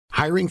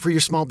Hiring for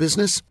your small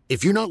business?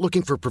 If you're not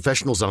looking for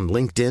professionals on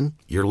LinkedIn,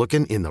 you're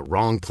looking in the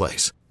wrong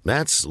place.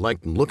 That's like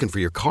looking for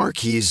your car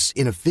keys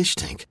in a fish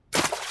tank.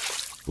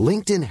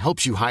 LinkedIn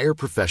helps you hire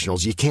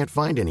professionals you can't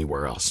find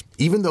anywhere else,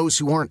 even those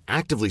who aren't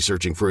actively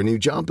searching for a new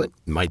job but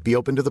might be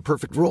open to the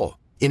perfect role.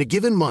 In a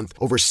given month,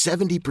 over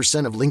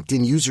 70% of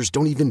LinkedIn users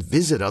don't even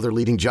visit other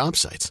leading job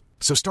sites.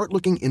 So start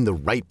looking in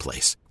the right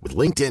place. With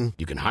LinkedIn,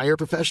 you can hire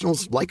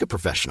professionals like a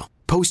professional.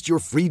 Post your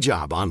free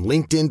job on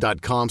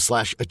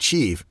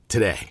linkedin.com/achieve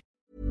today.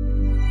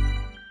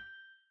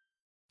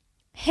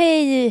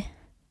 Hej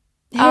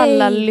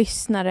alla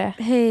lyssnare.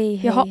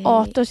 Hej. Jag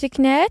har Atos i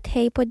knät.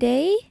 Hej på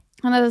dig.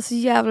 Han hade så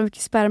jävla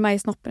mycket sperma i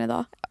snoppen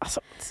idag.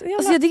 Alltså jag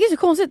tycker det är så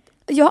konstigt.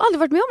 Jag har aldrig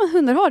varit med om att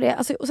hundar har det.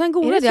 Alltså, och sen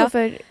googlade är det så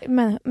för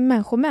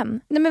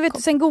människomän? Nej, men vet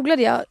du, sen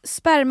googlade jag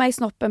sperma i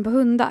snoppen på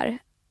hundar.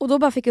 Och då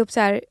bara fick jag upp så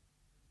här.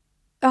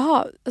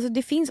 Jaha, alltså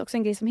det finns också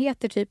en grej som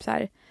heter typ så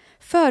här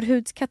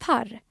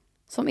förhudskatarr.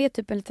 Som är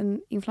typ en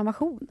liten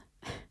inflammation.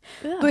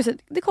 Ja. Då är det, så,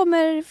 det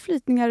kommer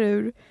flytningar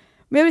ur.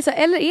 Men jag vill säga,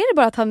 eller är det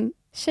bara att han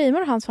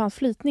shamear hans för hans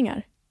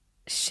flytningar?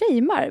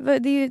 Shamear?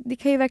 Det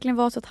kan ju verkligen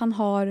vara så att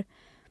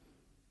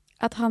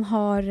han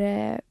har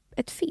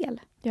ett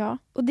fel. Ja.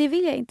 Och det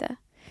vill jag inte.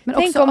 Men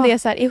tänk också, om det är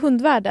så här, i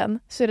hundvärlden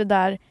så är det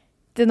där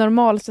det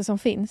normalaste som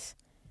finns.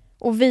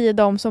 Och vi är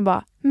de som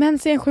bara,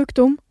 mens är en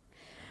sjukdom.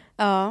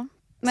 Ja.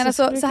 Men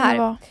alltså så här.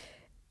 Vara.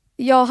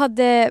 Jag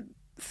hade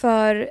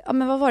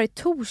vad var det,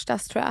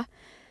 torsdags tror jag.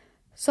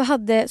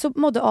 Så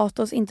mådde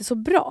Atos inte så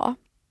bra.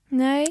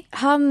 Nej.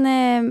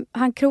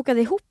 Han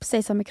krokade ihop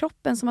sig så med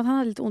kroppen som att han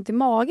hade lite ont i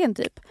magen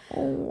typ.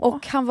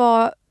 Och han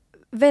var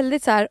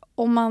väldigt så här,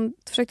 om man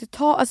försökte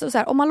alltså så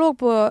här, om man låg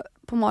på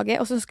mage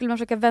och så skulle man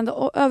försöka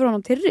vända över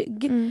honom till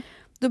rygg.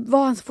 Då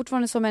var han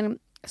fortfarande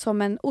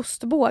som en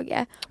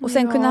ostbåge. Och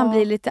sen kunde han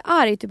bli lite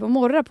arg typ och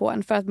morra på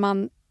en för att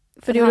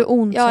för det gjorde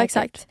ont. Ja, säkert.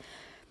 exakt.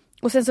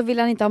 Och sen så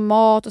ville han inte ha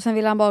mat och sen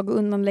ville han bara gå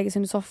undan och lägga sig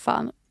under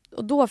soffan.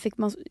 Och då fick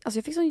jag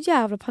fick sån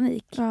jävla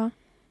panik. Ja.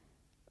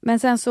 Men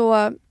sen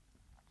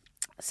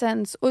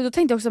och då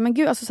tänkte jag också, men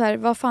gud, alltså så här,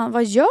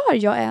 vad gör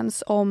jag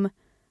ens om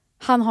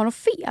han har något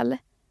fel?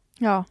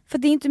 Ja. För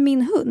det är inte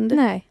min hund.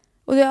 Nej.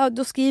 Och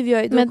då skriver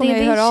jag, då men kommer det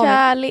är jag din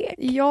kärlek.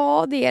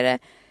 Ja, det är det.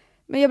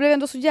 Men jag blev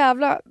ändå så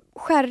jävla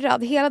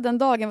skärrad. Hela den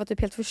dagen var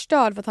typ helt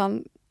förstörd för att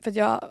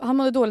han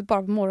mådde dåligt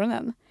bara på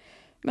morgonen.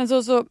 Men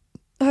så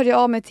hörde jag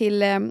av mig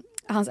till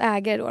hans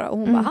ägare då, och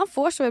hon bara, han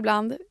får så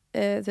ibland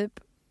typ,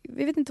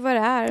 vi vet inte vad det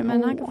är,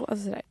 men han kan få,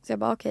 alltså sådär. Så jag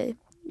bara okej.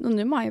 Och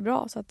nu mår han ju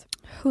bra, så att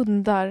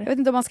hundar. jag vet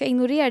inte om man ska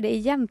ignorera det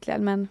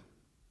egentligen, men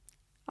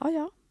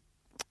ja.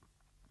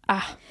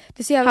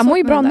 Han mår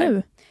ju bra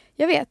nu.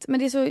 Jag vet,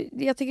 men jag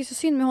tycker det är så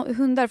synd med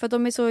hundar för att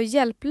de är så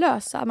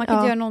hjälplösa. Man kan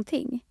inte göra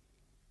någonting.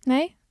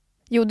 Nej.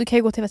 Jo, du kan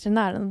ju gå till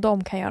veterinären och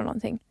de kan göra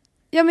någonting.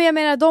 Ja, men jag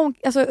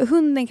menar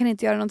hunden kan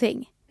inte göra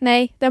någonting.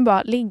 Nej, den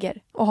bara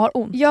ligger och har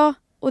ont. Ja,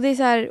 och det är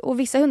så här, och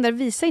vissa hundar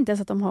visar inte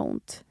ens att de har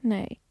ont.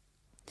 Nej.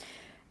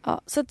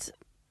 Ja, så att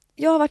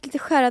jag har varit lite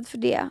skärrad för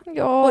det.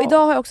 Ja. Och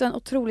idag har jag också en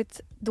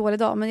otroligt dålig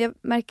dag,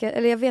 men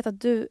jag vet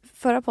att du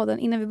förra podden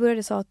innan vi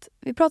började sa att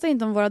vi pratar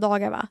inte om våra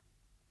dagar, va?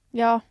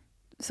 Ja.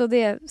 Så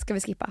det ska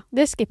vi skippa.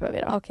 Det skippar vi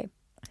då. Okej.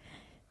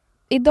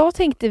 Idag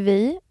tänkte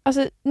vi,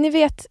 alltså ni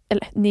vet,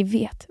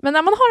 men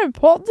när man har en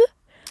podd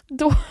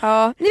då...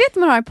 Ja, ni vet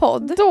man har en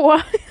podd.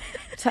 Då...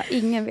 Så här,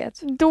 ingen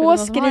vet. Då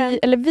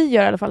eller vi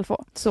gör i alla fall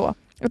så.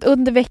 Att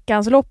under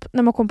veckans lopp,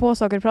 när man kommer på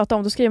saker att prata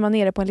om, då skriver man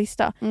ner det på en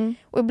lista.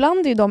 Och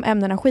ibland är ju de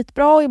ämnena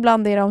skitbra och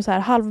ibland är de så här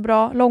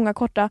halvbra, långa,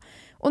 korta.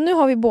 Och nu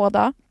har vi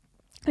båda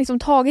liksom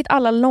tagit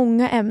alla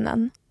långa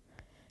ämnen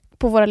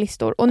på våra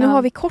listor. Och nu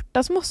har vi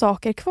korta små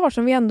saker kvar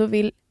som vi ändå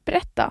vill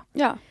berätta.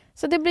 Ja.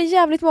 Så det blir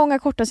jävligt många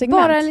korta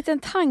segment. Bara en liten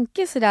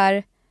tanke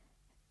sådär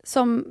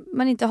som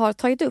man inte har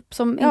tagit upp,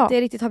 som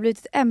inte riktigt har blivit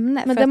ett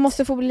ämne. Men den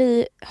måste få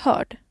bli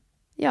hörd.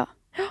 Ja.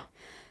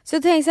 Så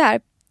jag tänkte så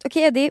här,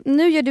 okej Eddie,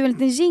 nu gör du en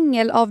liten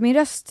jingle av min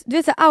röst. Du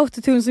vet så här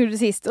autotune som du gjorde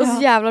sist. Och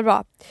så jävla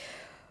bra.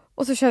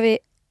 Och så kör vi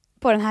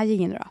på den här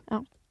jingeln då.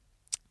 Ja.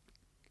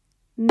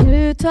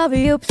 Nu tar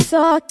vi upp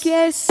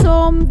saker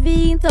som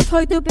vi inte har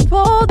tagit upp i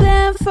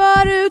podden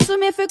förut, som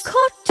är för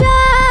korta.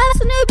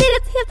 Så nu blir det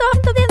ett helt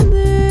avsnitt av det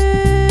nu.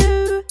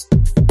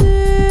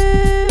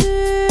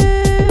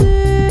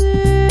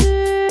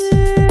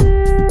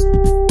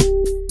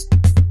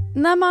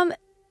 När man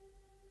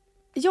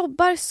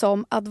jobbar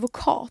som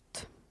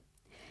advokat,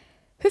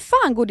 hur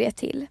fan går det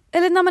till?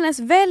 Eller när man ens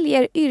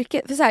väljer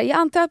yrke. För så här, jag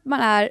antar att man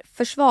är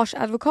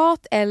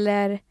försvarsadvokat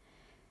eller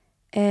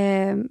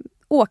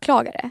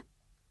åklagare.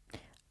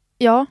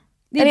 Ja.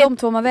 Det är de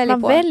två man väljer på.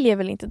 Man väljer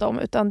väl inte dem,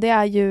 utan det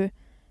är ju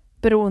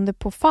beroende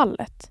på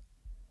fallet.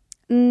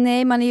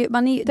 Nej,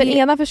 den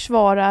ena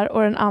försvarar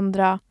och den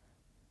andra.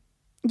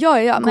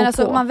 Ja, men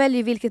alltså man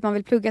väljer vilket man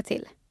vill plugga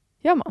till.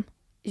 Gör man?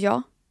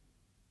 Ja.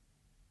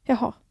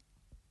 Jaha.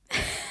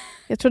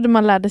 Jag trodde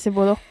man lärde sig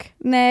både och.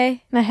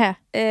 Nej. Nähä.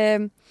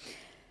 I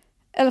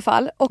alla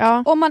fall. Och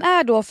om man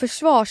är då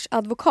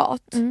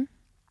försvarsadvokat.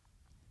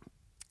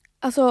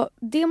 Alltså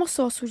det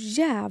måste vara så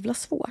jävla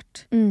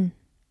svårt.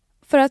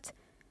 För att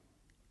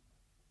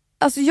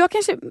Alltså jag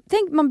kanske,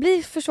 tänk man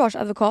blir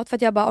försvarsadvokat för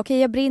att jag bara okej,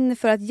 jag brinner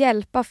för att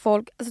hjälpa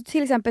folk. Alltså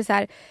till exempel så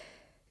här,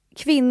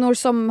 kvinnor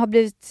som har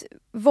blivit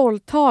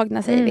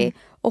våldtagna säger vi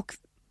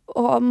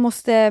och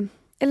måste,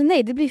 eller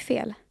nej det blir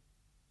fel.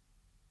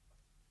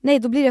 Nej,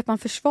 då blir det att man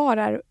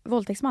försvarar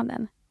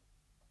våldtäktsmannen.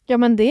 Ja,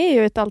 men det är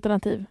ju ett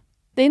alternativ.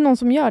 Det är någon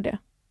som gör det.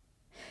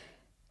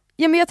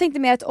 Ja, men jag tänkte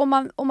mer att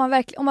om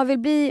man vill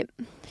bli...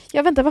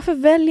 Jag väntar, varför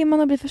väljer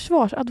man att bli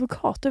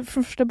försvarsadvokat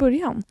från första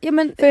början? Ja,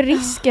 men, för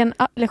risken,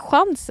 eller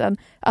chansen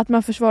att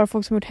man försvarar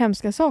folk som gjort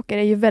hemska saker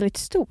är ju väldigt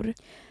stor.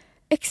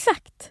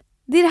 Exakt.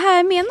 Det är det här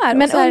jag menar.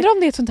 Men undrar om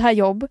det är ett sånt här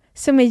jobb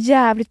som är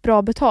jävligt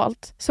bra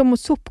betalt. Som mot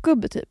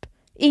sopgubbe typ.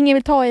 Ingen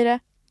vill ta i det,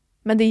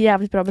 men det är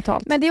jävligt bra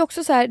betalt. Men det är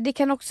också så här, det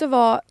kan också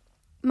vara...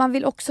 Man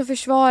vill också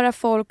försvara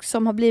folk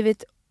som har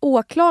blivit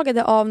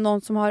åklagade av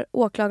någon som har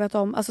åklagat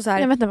om... Alltså så här,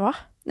 jag vet inte vad.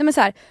 Nej, men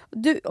så här,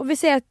 och vi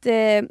säger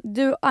att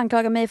du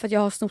anklagar mig för att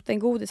jag har snott en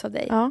godis av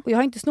dig. Ja. Och jag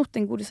har inte snott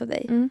en godis av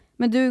dig.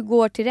 Men du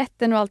går till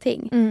rätten och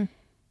allting.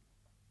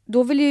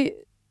 Då vill ju...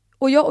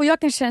 Och jag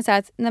kan känna så här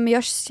att nej, men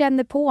jag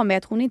känner på mig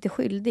att hon är inte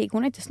skyldig.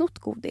 Hon har inte snott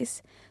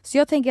godis. Så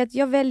jag tänker att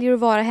jag väljer att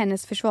vara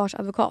hennes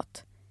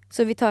försvarsadvokat.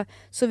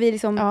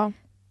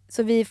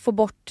 Så vi får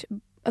bort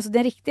alltså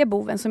den riktiga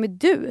boven som är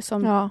du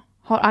som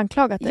har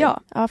anklagat dig.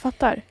 Ja,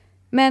 fattar.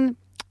 Men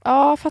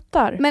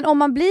fattar. Men om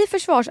man blir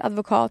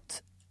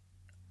försvarsadvokat,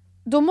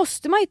 då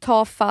måste man ju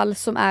ta fall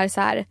som är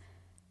så här.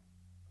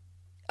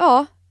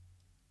 Ja,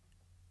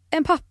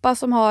 en pappa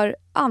som har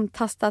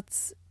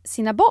antastat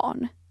sina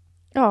barn.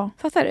 Ja,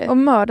 fattar du? Och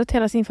mördat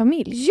hela sin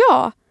familj.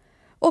 Ja.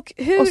 Och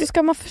så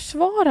ska man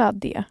försvara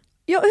det.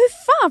 Ja, hur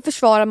fan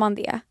försvarar man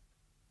det?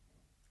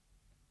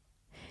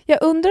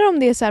 Jag undrar om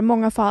det är så här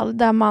många fall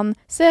där man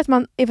säger att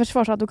man är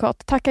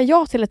försvarsadvokat, tackar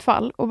ja till ett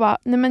fall och bara,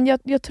 nej men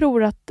jag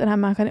tror att den här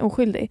människan är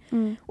oskyldig.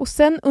 Och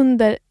sen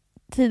under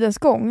tidens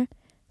gång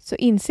så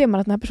inser man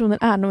att den här personen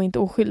är nog inte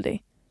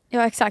oskyldig.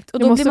 Ja, exakt. Och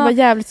det måste vara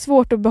jävligt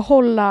svårt att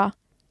behålla.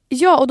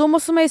 Ja, och då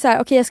måste man ju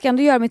säga, okej, jag ska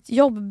ändå göra mitt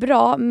jobb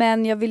bra,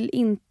 men jag vill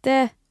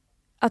inte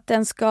att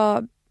den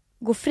ska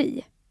gå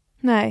fri.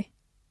 Nej.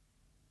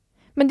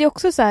 Men det är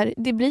också så här,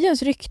 det blir ju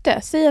ens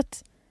rykte. Säg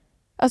att,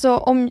 alltså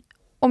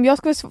om jag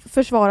ska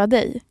försvara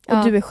dig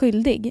och du är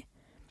skyldig.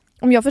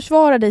 Om jag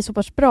försvarar dig så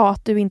pass bra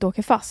att du inte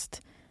åker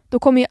fast, då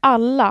kommer ju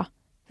alla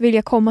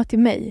vilja komma till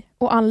mig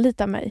och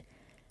anlita mig.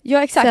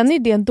 Ja, exakt. Sen är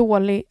det en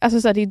dålig,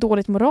 alltså så här, det är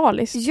dåligt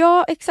moraliskt.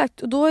 Ja,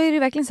 exakt. Och då är det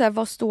verkligen så här,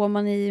 vad står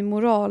man i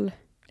moral?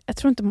 Jag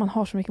tror inte man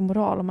har så mycket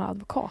moral om man är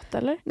advokat,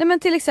 eller? Nej, men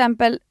till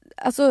exempel,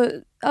 alltså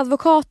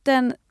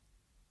advokaten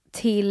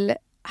till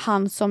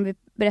han som vi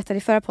berättade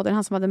i förra podden,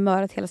 han som hade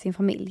mördat hela sin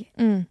familj.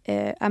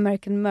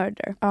 American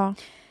Murder. Ja.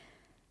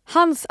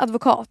 Hans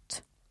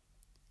advokat,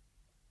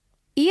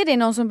 är det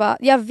någon som bara,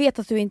 jag vet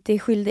att du inte är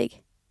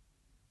skyldig.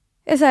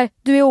 Är så här,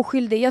 du är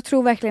oskyldig, jag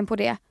tror verkligen på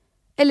det.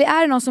 Eller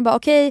är det någon som bara,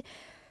 okej,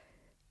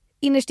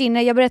 innerst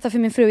inne, jag berättar för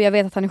min fru, jag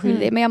vet att han är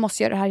skyldig, men jag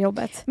måste göra det här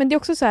jobbet. Men det är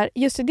också så här,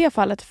 just i det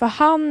fallet, för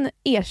han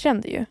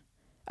erkände ju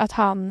att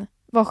han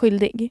var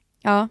skyldig.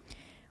 Ja.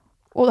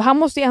 Och han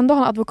måste ju ändå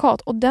ha en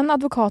advokat. Och den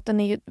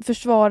advokaten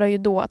försvarar ju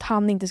då att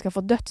han inte ska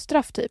få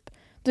dödsstraff typ.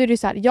 Då är det ju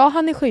så här, ja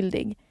han är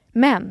skyldig,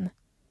 men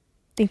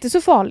det är inte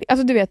så farligt.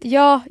 Alltså du vet,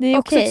 ja, det är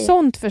också ett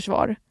sånt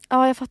försvar.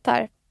 Ja, jag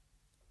fattar.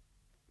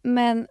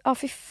 Men,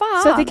 fy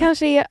fan. Så att det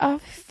kanske är,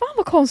 fan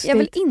vad konstigt. Jag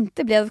vill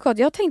inte bli advokat.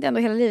 Jag har tänkt ändå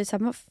hela livet så här,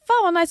 men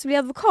fan vad nice att bli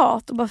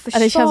advokat och bara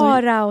försvara. Det känns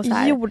som och så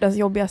här. Jordens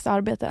jobbigaste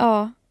arbete.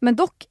 Ja, men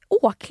dock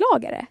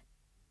åklagare.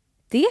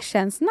 Det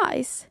känns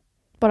nice.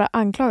 Bara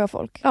anklaga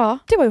folk. Ja.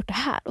 Du har gjort det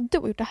här och du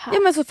har gjort det här. Ja,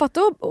 men så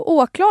fatta att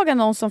åklaga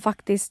någon som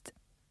faktiskt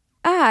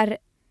är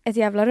ett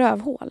jävla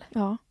rövhål.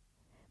 Ja.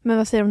 Men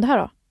vad säger du om det här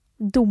då?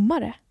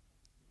 Domare.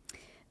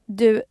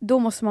 Du, då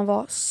måste man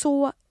vara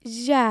så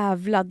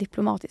jävla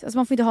diplomatisk. Alltså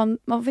man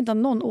får inte ha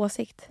någon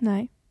åsikt.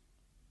 Nej.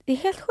 Det är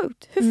helt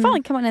sjukt. Hur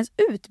fan kan man ens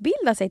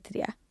utbilda sig till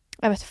det?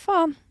 Jag vet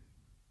fan.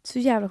 Så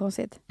jävla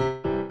konstigt.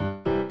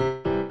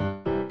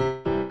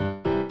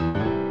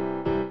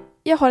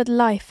 Jag har ett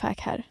lifehack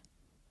här.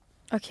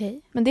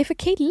 Okej. Men det är för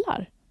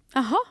killar.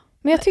 Aha.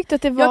 Men jag tyckte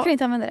att det var... Jag kan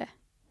inte använda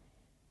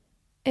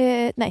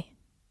det. Nej.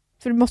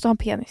 För du måste ha en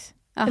penis.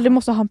 Aha. Eller du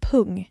måste ha en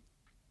pung.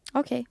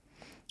 Okej.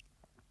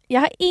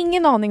 Jag har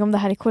ingen aning om det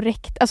här är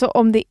korrekt. Alltså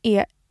om det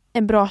är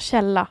en bra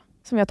källa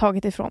som jag har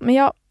tagit ifrån. Men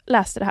jag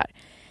läste det här.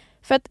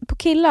 För att på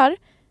killar,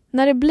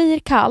 när det blir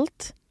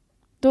kallt,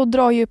 då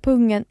drar ju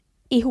pungen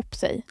ihop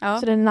sig. Ja.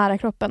 Så den är nära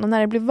kroppen. Och när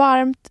det blir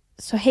varmt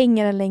så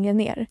hänger den längre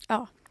ner.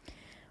 Ja.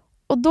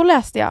 Och då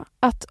läste jag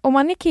att om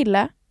man är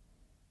kille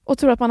och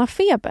tror att man har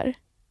feber,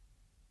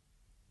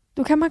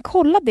 då kan man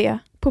kolla det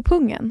på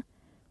pungen.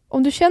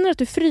 Om du känner att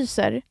du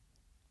fryser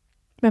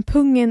men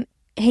pungen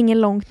hänger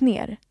långt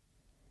ner,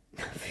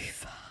 Fy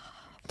fan.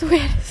 då är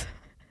det så.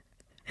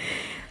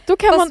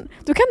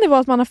 Då kan det vara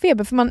att man har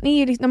feber, för man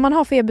är ju, när man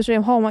har feber så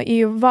är man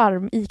ju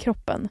varm i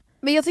kroppen.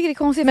 Men jag tycker det är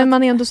konstigt. Men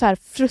man är ändå så här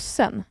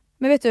frusen.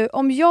 Men vet du,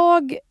 om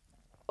jag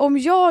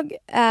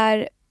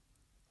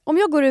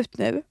går ut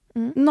nu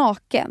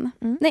naken.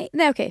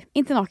 Nej okej,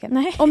 inte naken.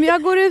 Nej. Om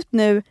jag går ut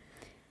nu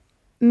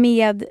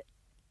med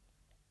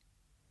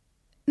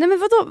Nej men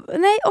vadå?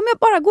 Nej, om jag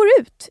bara går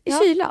ut i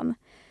kylan.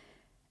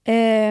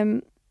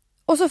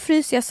 Och så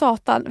fryser jag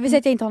satan. Vi säger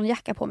att jag inte har någon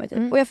jacka på mig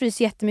typ. Och jag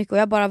fryser jättemycket och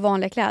jag har bara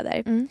vanliga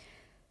kläder.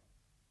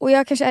 Och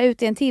jag kanske är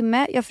ute i en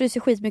timme. Jag fryser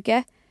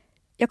skitmycket.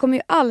 Jag kommer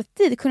ju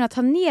alltid kunna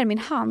ta ner min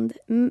hand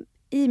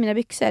i mina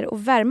byxor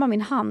och värma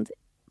min hand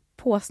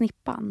på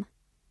snippan.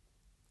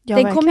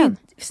 Ja,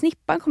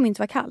 Snippan kommer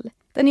inte vara kall.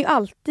 Den är ju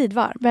alltid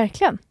varm.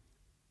 Verkligen.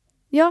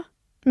 Ja.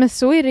 Men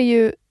så är det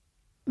ju.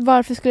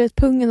 Varför skulle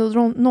pungen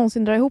då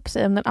någonsin dra ihop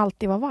sig om den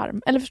alltid var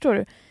varm? Eller förstår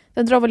du?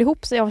 Den drar väl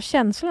ihop sig av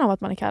känslan av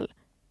att man är kall?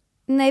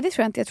 Nej, det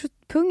tror jag inte. Jag tror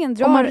att pungen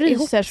drar om man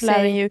ihop ryser så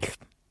lär den ju...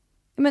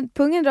 Men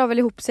pungen drar väl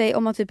ihop sig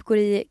om man typ går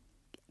i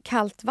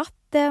kallt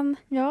vatten.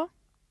 Ja.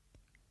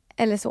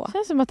 Eller så. Det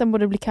känns som att den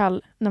borde bli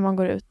kall när man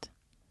går ut.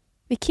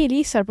 Vi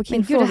killgissar på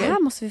killfrågor. Men gud, det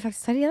här måste vi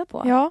faktiskt ta reda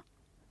på. Ja.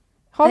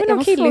 Har vi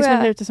någon kille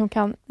där ute som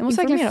kan jag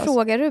måste verkligen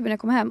fråga Ruben när jag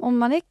kommer hem. Om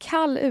man är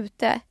kall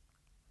ute,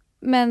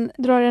 men...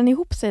 Drar den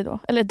ihop sig då?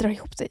 Eller drar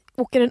ihop sig?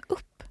 Åker den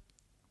upp?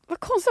 Vad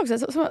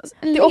konstigt också.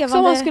 Det är också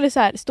om man skulle så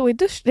här, stå i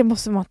dusch. Det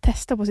måste man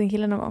testa på sin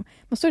kille någon gång.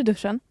 Man står i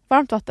duschen,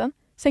 varmt vatten,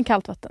 sen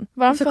kallt vatten.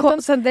 Varmt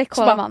vatten. Sen direkt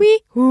kollar man.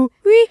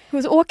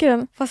 Och så åker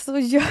den. Fast då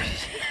gör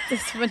det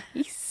som en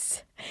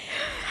hiss.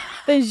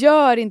 Den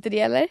gör inte det,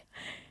 eller?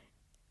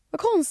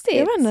 Vad konstigt.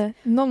 Jag vet inte.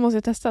 Någon måste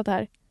ju testa det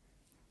här.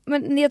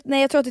 Men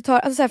nej, jag tror att det tar...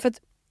 Alltså så här, för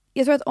att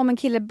jag tror att om en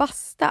kille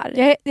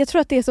bastar... Jag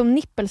tror att det är som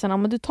nippelserna.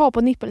 Om du tar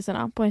på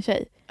nippelserna på en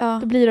tjej,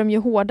 då blir de ju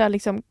hårda.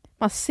 Liksom.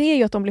 Man ser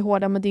ju att de blir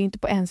hårda, men det är ju inte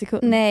på en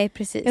sekund. Nej,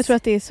 precis. Jag tror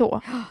att det är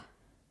så.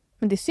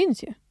 Men det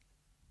syns ju.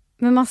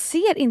 Men man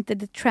ser inte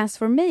the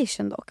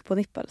transformation dock på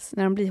nipples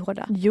när de blir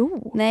hårda.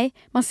 Jo. Nej,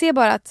 man ser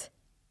bara att...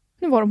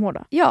 Nu var de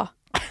hårda. Ja.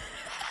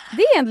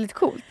 Det är ändå lite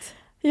coolt.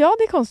 Ja,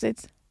 det är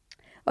konstigt.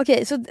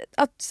 Okej, så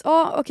att...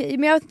 Ja, okej.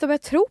 Men jag vet inte om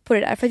jag tror på det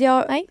där. För att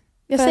jag... Nej,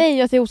 jag säger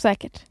ju att det är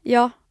osäkert.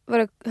 Ja,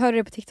 hörde du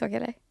det på TikTok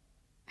eller?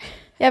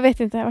 Jag vet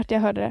inte vart jag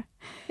hörde det.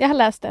 Jag har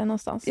läst det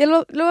någonstans.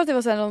 Jag lovar att det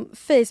var så här någon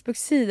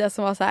Facebook-sida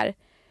som var så här.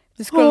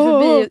 Du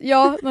scrollar förbi.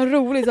 Ja, någon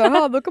rolig så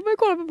här. Då kommer jag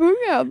kolla på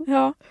pungen.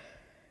 Ja.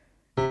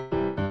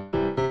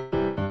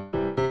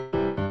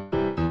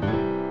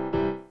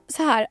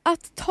 Så här,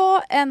 att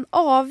ta en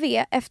AV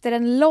efter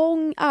en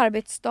lång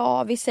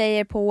arbetsdag, vi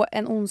säger på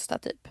en onsdag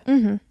typ.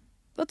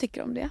 Vad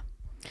tycker du om det?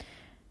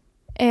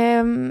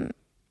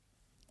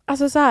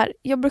 Alltså så här,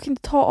 jag brukar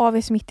inte ta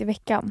AVs mitt i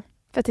veckan.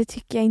 För att det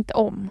tycker jag inte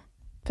om.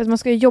 För att man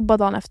ska ju jobba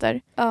dagen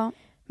efter. Ja.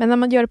 Men när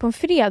man gör det på en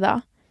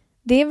fredag,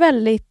 det är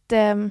väldigt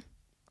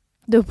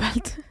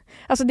dubbelt.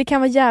 Alltså det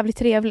kan vara jävligt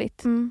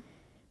trevligt.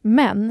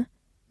 Men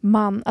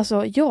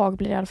jag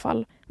blir i alla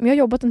fall, om jag har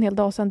jobbat en hel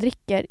dag och sen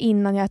dricker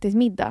innan jag ätit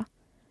middag,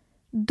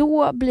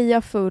 då blir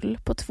jag full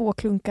på 2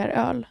 klunkar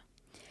öl.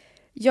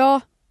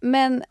 Ja,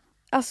 men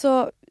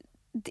alltså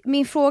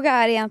min fråga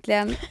är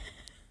egentligen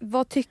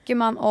vad tycker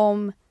man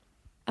om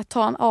att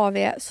ta en AV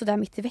sådär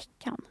mitt i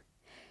veckan?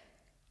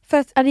 För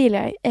att det gillar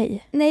jag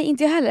ej. Nej,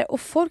 inte jag heller.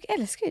 Och folk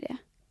älskar ju det.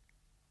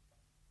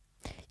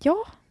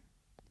 Ja.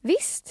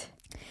 Visst.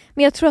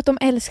 Men jag tror att de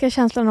älskar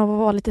känslan av att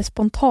vara lite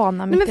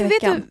spontana mitt i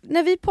veckan. Vet du,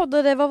 när vi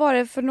poddade, vad var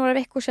det för några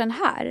veckor sedan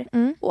här?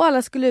 Och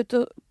alla skulle ut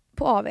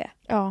på AV.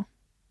 Ja.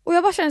 Och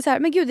jag bara kände så här,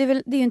 men gud, det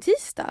är ju en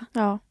tisdag.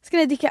 Ja. Ska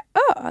ni dricka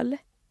öl?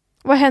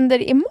 Vad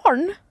händer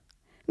imorgon?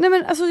 Nej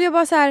men alltså jag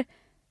bara så här,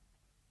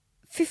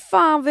 fy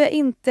fan vad jag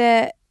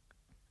inte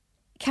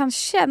kan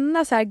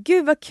känna så här,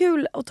 gud vad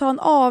kul att ta en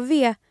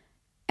AV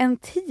en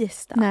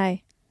tisdag.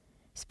 Nej.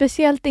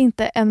 Speciellt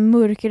inte en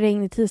mörk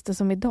regnig tisdag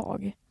som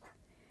idag.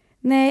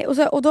 Nej,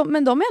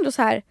 men de är ändå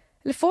så här,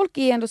 eller folk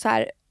är ändå så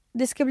här,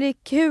 det ska bli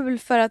kul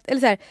för att,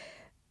 eller så här,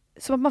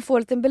 som att man får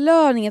en liten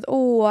belöning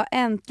att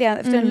äntligen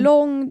efter en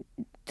lång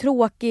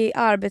tråkig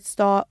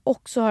arbetsdag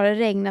och så har det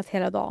regnat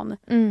hela dagen.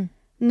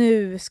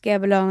 Nu ska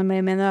jag belöna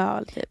mig med en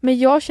öl typ. Men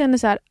jag känner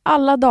så här,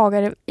 alla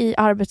dagar i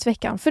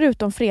arbetsveckan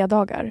förutom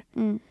fredagar.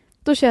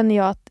 Då känner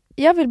jag att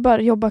jag vill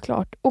bara jobba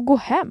klart och gå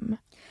hem.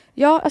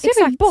 Ja, alltså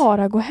jag vill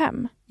bara gå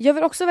hem. Jag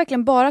vill också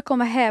verkligen bara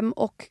komma hem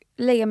och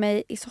lägga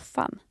mig i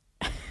soffan.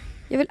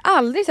 Jag vill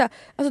aldrig så här,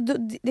 alltså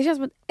det känns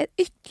som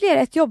ytterligare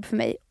ett jobb för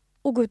mig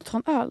att gå ut och ta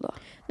en öl då.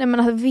 Nej, men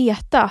att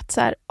veta att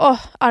så här,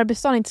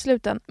 arbetsdagen är inte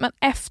sluten, men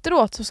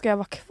efteråt så ska jag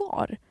vara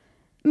kvar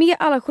med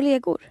alla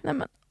kollegor. Nej,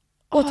 men,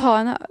 och ta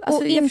en öl.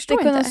 Alltså, och inte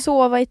kunna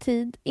sova i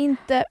tid,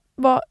 inte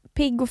vara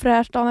pigg och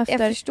fräsch dagen efter.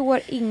 Jag förstår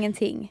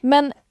ingenting.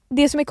 Men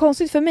det som är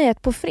konstigt för mig är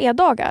att på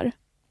fredagar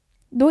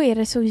då är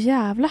det så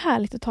jävla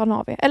härligt att ta en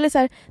AV. Eller så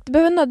här, det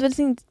behöver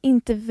nödvändigtvis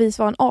inte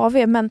vara en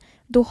AV, men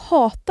då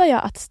hatar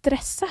jag att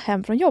stressa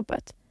hem från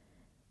jobbet.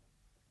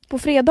 På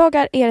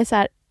fredagar är det så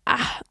här,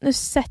 nu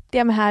sätter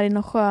jag mig här i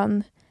någon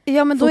skön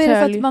Ja, men då fåtölj. Är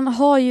det för att man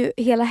har ju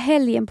hela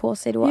helgen på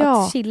sig då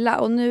att chilla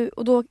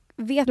och då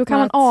vet då kan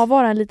man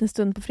avvara en liten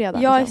stund på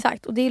fredag. Ja, liksom.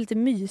 exakt. Och det är lite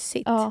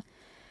mysigt. Ja.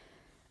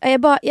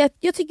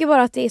 Jag tycker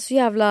bara att det är så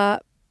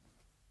jävla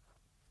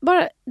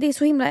det är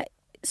så himla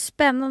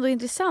spännande och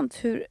intressant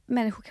hur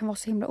människor kan vara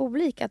så himla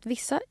olika. Att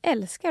vissa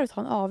älskar att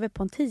ta en AV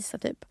på en tisdag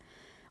typ.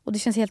 Och det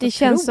känns helt otroligt. Det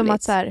känns som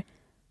att så här,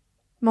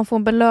 man får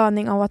en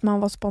belöning av att man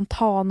var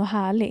spontan och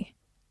härlig.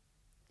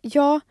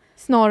 Ja.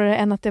 Snarare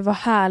än att det var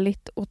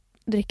härligt att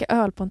dricka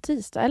öl på en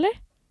tisdag, eller?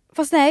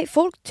 Fast nej,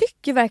 folk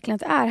tycker verkligen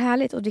att det är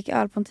härligt att dricka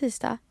öl på en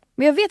tisdag.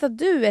 Men jag vet att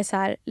du är så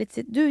här,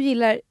 lite, du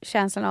gillar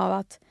känslan av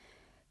att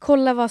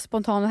kolla vad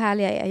spontan och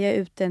härlig jag är. Jag är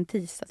ute en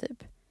tisdag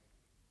typ.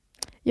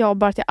 Ja,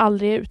 bara att jag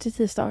aldrig är ute i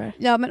tisdagar.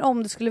 Ja, men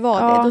om det skulle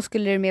vara det, då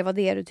skulle det mer vara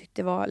det du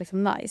tyckte var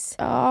liksom nice.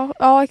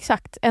 Ja,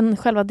 exakt. Än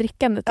själva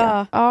drickandet.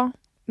 Ja.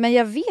 Men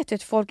jag vet ju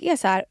att folk är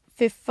så här,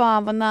 för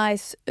fan vad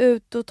nice,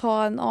 ut och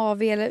ta en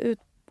AV eller ut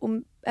och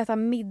äta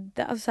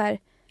middag. Alltså så här.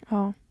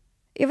 Ja.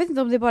 Jag vet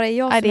inte om det bara är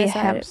jag som det är så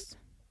här. Hemskt.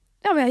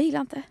 Ja, men jag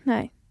gillar inte.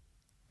 Nej.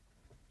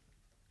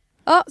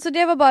 Ja, så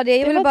det var bara det.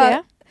 Jag det ville var bara...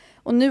 det.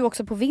 Och nu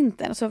också på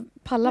vintern så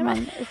pallar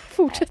man.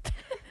 Fortsätt.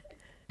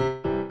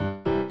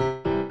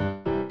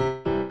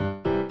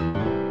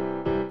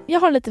 Jag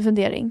har lite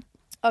fundering.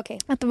 Okej.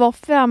 Att vara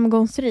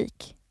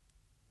framgångsrik.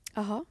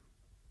 Jaha.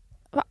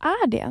 Vad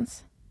är det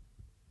ens?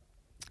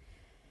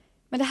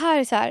 Men det här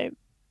är så här.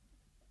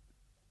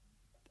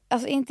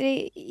 Alltså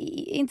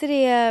inte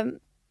det.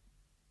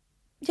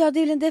 Ja, det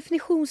är väl en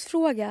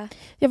definitionsfråga.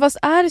 Ja, fast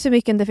är det så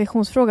mycket en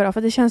definitionsfråga då?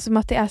 För det känns som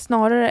att det är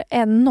snarare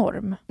en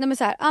norm. Nej, men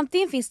så här,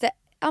 antingen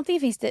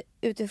finns det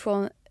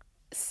utifrån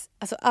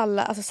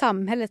alltså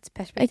samhällets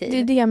perspektiv. Det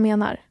är det jag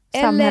menar.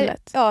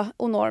 Samhället. Eller, ja,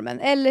 och normen.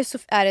 Eller så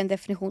är det en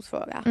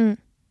definitionsfråga. Mm.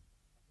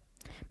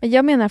 Men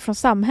jag menar från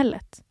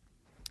samhället.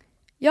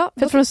 Ja,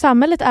 för från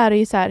samhället är det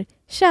ju så här,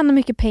 tjäna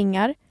mycket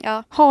pengar,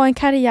 ha en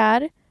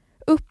karriär,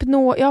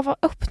 uppnå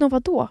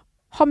vad då?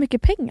 Ha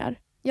mycket pengar.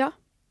 Ja.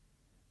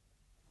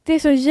 Det är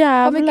så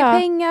jävla... Ha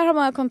mycket pengar, ha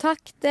många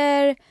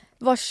kontakter,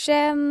 vara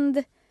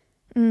känd,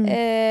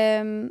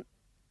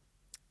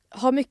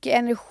 ha mycket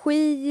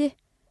energi,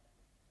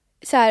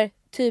 så här,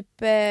 typ...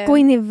 gå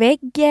in i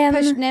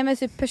väggen.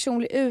 Typ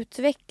personlig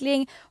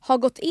utveckling. Ha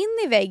gått in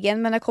i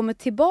väggen men har kommit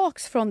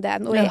tillbaks från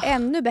den och är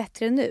ännu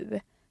bättre nu.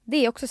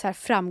 Det är också så här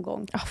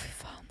framgång. Ja, fy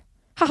fan.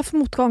 Haft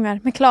motgångar,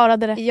 men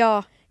klarade det.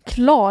 Ja.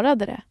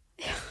 Klarade det.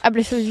 Jag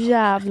blir så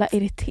jävla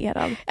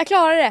irriterad. Jag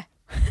klarade det.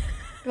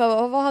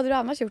 Vad hade du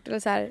annars gjort? Eller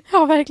så här?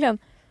 Ja, verkligen.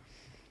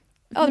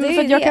 Ja, det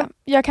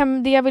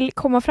för det jag vill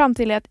komma fram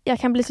till är att jag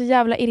kan bli så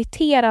jävla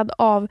irriterad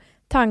av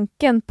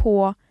tanken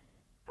på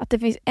att det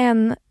finns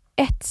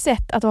ett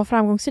sätt att vara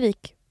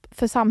framgångsrik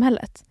för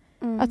samhället.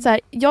 Att så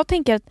här, jag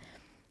tänker att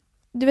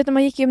du vet när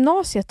man gick i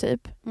gymnasiet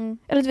typ,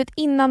 eller du vet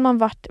innan man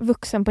vart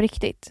vuxen på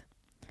riktigt,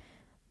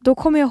 då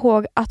kommer jag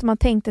ihåg att man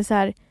tänkte så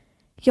här,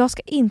 jag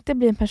ska inte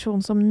bli en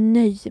person som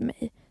nöjer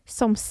mig,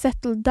 som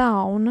settle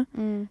down,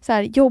 så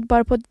här,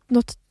 jobbar på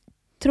något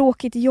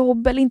tråkigt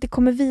jobb eller inte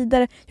kommer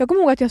vidare. Jag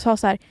kommer ihåg att jag sa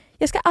så här,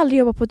 jag ska aldrig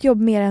jobba på ett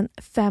jobb mer än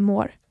 5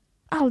 år.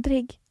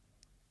 Aldrig.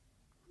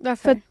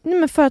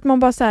 Varför? För att man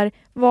bara så här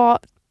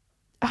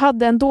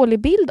hade en dålig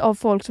bild av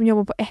folk som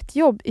jobbar på ett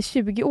jobb i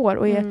 20 år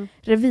och är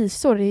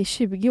revisor i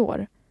 20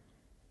 år.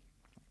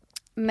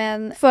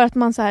 Men för att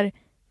man så här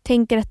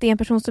tänker att det är en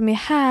person som är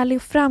härlig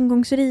och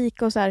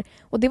framgångsrik och så här.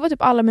 Och det var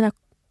typ alla mina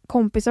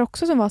kompisar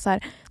också som var så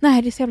här,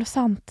 nej det är så jävla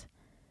sant.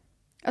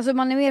 Alltså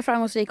man är mer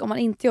framgångsrik om man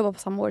inte jobbar på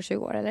samma år i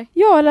 20 år, eller?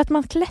 Ja, eller att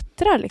man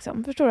klättrar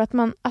liksom. Förstår du?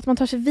 Att man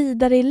tar sig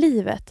vidare i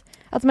livet.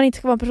 Att man inte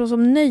ska vara en person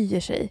som nöjer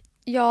sig.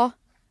 Ja.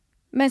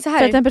 Men så här,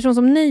 för att en person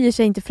som nöjer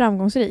sig är inte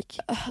framgångsrik.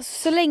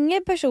 Så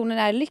länge personen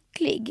är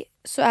lycklig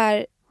så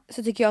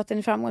tycker jag att den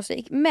är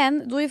framgångsrik.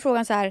 Men då är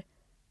frågan så här,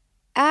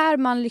 är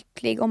man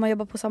lycklig om man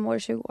jobbar på samma år i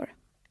 20 år?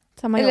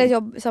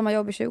 Samma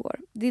jobb i 20 år.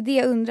 Det är det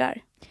jag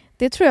undrar.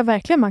 Det tror jag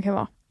verkligen man kan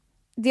vara.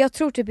 Jag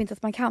tror typ inte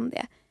att man kan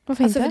det.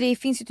 Varför inte? För det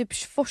finns ju typ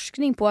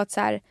forskning på att så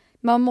här,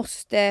 man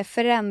måste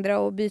förändra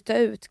och byta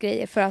ut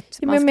grejer för att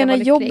man ska vara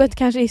lycklig. Jobbet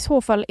kanske i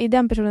så fall i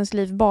den personens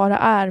liv bara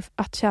är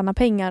att tjäna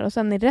pengar och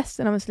sen i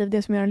resten av ens liv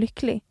det som gör en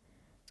lycklig.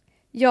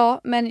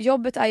 Ja, men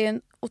jobbet är ju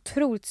en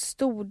otroligt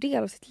stor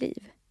del av sitt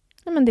liv.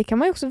 Ja, men det kan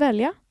man ju också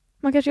välja.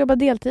 Man kanske jobbar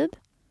deltid.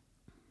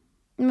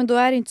 Men då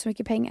är det inte så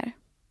mycket pengar.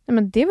 Nej,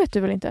 men det vet du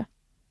väl inte?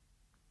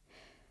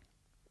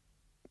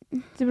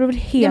 Det beror väl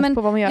helt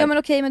på vad man gör. Ja, men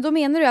okej, men då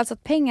menar du alltså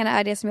att pengarna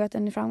är det som gör att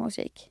den är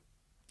framgångsrik?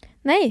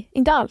 Nej,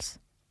 inte alls.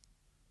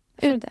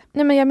 Inte.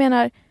 Nej, men jag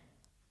menar...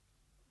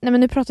 Nej,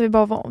 men nu pratar vi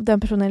bara om den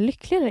personen är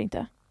lycklig eller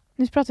inte.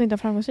 Nu pratar vi inte om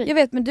framgångsrik. Jag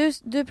vet, men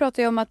du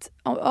pratar ju om att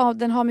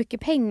den har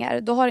mycket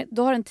pengar.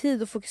 Då har den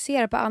tid att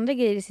fokusera på andra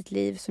grejer i sitt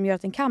liv som gör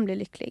att den kan bli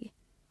lycklig.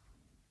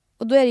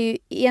 Och då är det ju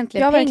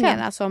egentligen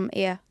pengarna som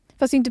är...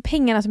 Fast det är inte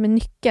pengarna som är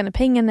nyckeln.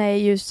 Pengarna är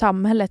ju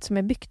samhället som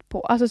är byggt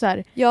på. Alltså så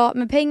här, ja,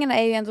 men pengarna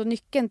är ju ändå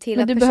nyckeln till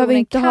men att du personen du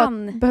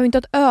behöver inte ha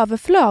ett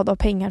överflöd av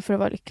pengar för att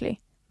vara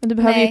lycklig. Men du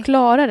behöver ju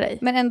klara dig.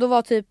 Men ändå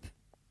vara typ...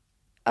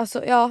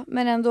 Alltså, ja,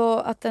 men ändå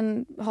att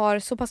den har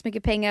så pass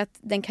mycket pengar att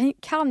den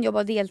kan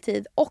jobba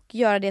deltid och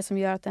göra det som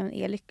gör att den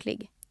är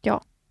lycklig.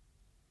 Ja.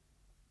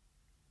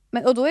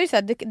 Men, och då är det så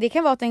här, det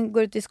kan vara att den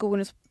går ut i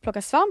skogen och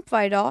plockar svamp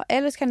varje dag.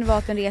 Eller så kan det vara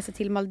att den reser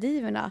till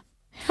Maldiverna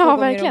 2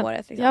 gånger om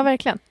året. Liksom. Ja,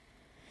 verkligen.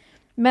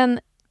 Men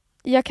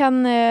jag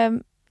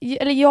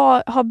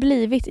har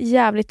blivit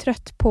jävligt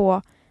trött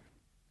på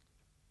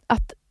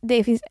att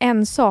det finns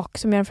en sak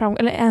som gör en framgång,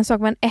 eller en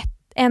sak, men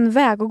en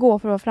väg att gå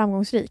för att vara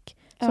framgångsrik.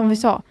 Som vi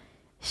sa.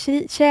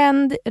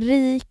 Känd,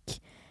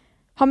 rik,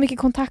 har mycket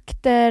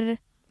kontakter.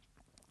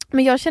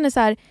 Men jag känner så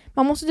här,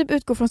 man måste typ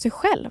utgå från sig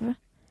själv.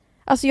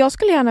 Alltså jag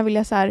skulle gärna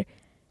vilja så här,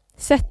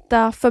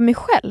 sätta för mig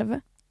själv.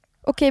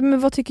 Okej, men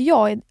vad tycker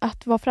jag är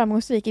att vara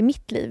framgångsrik i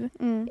mitt liv?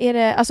 Är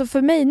det, alltså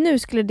för mig nu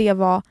skulle det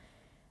vara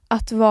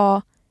att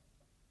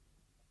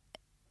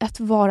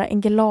vara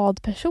en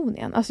glad person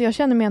igen. Alltså jag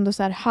känner mig ändå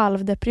så här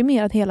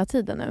halvdeprimerad hela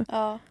tiden nu.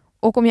 Ja.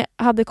 Och om jag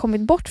hade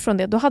kommit bort från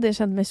det, då hade jag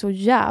känt mig så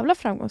jävla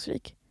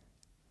framgångsrik.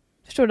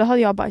 Förstår du? Då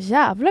hade jag bara,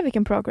 jävla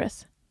vilken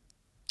progress.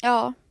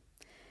 Ja.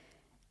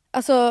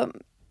 Alltså,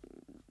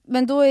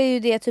 men då är ju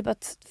det typ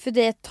att för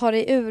dig att ta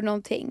dig ur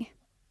någonting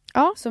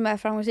som är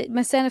framgångsrikt.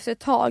 Men sen efter ett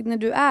tag, när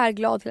du är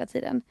glad hela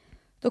tiden,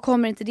 då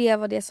kommer inte det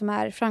vara det som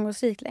är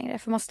framgångsrikt längre.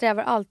 För man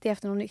strävar alltid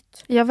efter något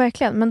nytt. Ja,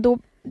 verkligen. Men då,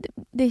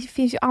 det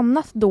finns ju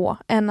annat då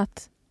än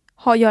att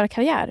göra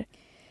karriär.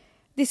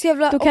 Det är så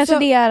jävla, då också, kanske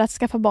det är att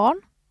skaffa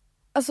barn.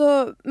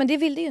 Alltså, men det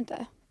vill det ju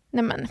inte.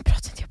 Nej, men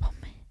prata inte på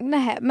mig.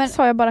 Nej, men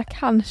sa jag bara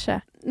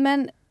kanske.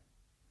 Men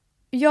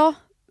ja,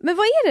 men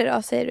vad är det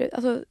då, säger du?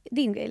 Alltså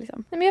din grej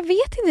liksom. Nej, men jag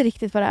vet inte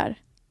riktigt vad det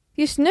är.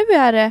 Just nu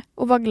är det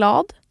att vara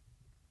glad.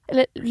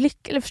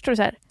 Eller förstår du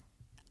så här?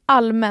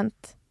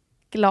 Allmänt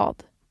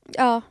glad.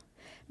 Ja,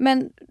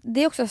 men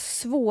det är också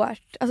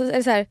svårt. Alltså är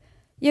det så här,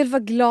 jag vill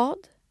vara glad.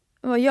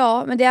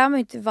 Ja, men det är man ju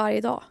inte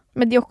varje dag.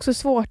 Men det är också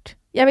svårt.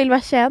 Jag vill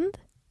vara känd.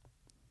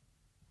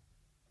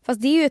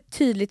 Fast det är ju ett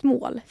tydligt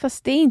mål.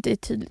 Fast det är inte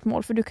ett tydligt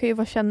mål, för du kan ju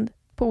vara känd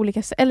på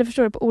olika sätt, eller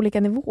förstår du, på olika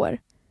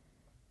nivåer.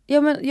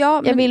 Men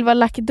jag vill vara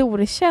Lucky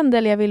Doris-känd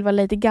eller jag vill vara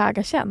Lady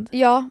Gaga-känd.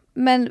 Ja,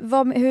 men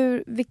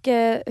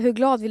hur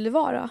glad vill du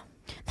vara?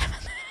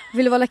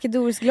 Vill du vara Lucky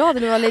Doris-glad eller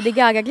vill du vara Lady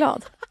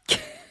Gaga-glad?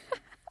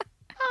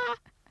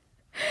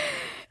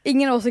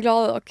 Ingen av oss är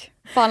glada dock.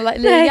 Fan,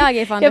 Lady Gaga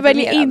är fan jag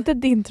väljer inte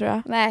din, tror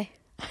jag. Nej.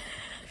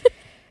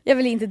 Jag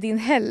vill inte din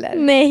heller.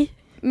 Nej.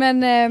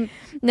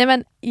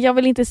 Men jag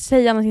vill inte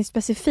säga något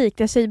specifikt.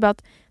 Jag säger bara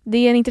att det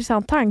är en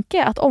intressant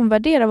tanke att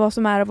omvärdera vad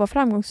som är att vara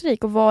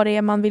framgångsrik och vad det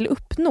är man vill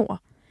uppnå.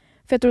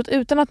 För jag tror att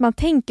utan att man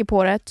tänker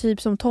på det,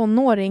 typ som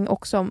tonåring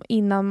och som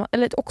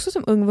eller också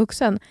som ung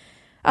vuxen,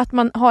 att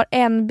man har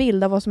en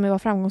bild av vad som är att vara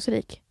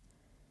framgångsrik.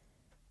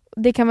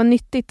 Det kan vara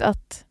nyttigt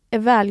att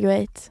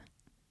evaluate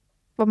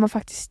vad man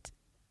faktiskt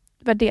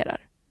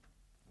värderar.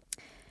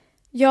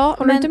 Ja,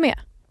 håller du inte med?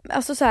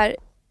 Alltså så här,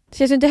 det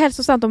känns ju inte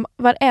hälsosamt om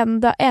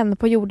varenda en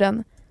på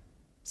jorden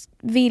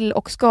vill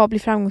och ska bli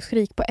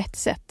framgångsrik på ett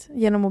sätt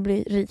genom att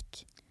bli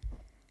rik.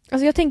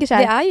 Alltså jag tänker så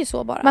här, det är ju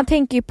så bara. Man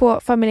tänker ju på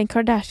familjen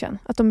Kardashian,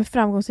 att de är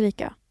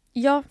framgångsrika.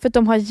 Ja. För att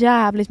de har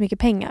jävligt mycket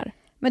pengar.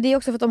 Men det är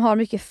också för att de har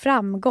mycket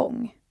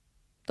framgång.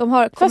 De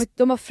har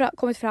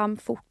kommit fram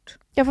fort.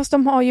 Ja, fast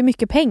de har ju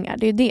mycket pengar,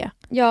 det är ju det.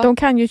 Ja. De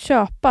kan ju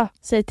köpa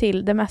sig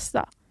till det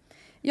mesta.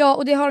 Ja,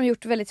 och det har de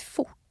gjort väldigt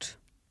fort.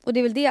 Och det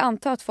är väl det jag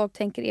antar att folk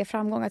tänker är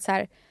framgång. Att så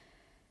här,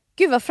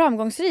 gud vad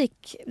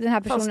framgångsrik den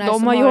här personen fast är.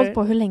 De har ju hållit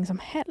på hur länge som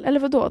helst. Eller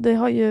vadå? Det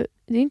är ju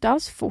inte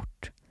alls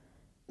fort.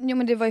 Jo,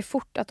 men det var ju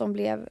fort att de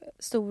blev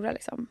stora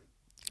liksom.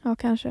 Ja,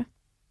 kanske.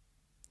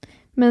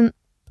 Men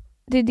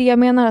det är det jag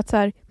menar, att så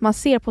här, man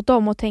ser på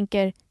dem och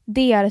tänker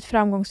det är ett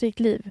framgångsrikt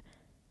liv.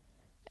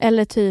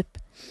 Eller typ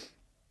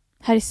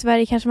här i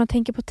Sverige kanske man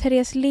tänker på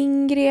Therese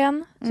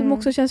Lindgren som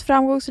också känns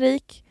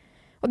framgångsrik.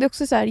 Och det är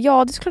också så här,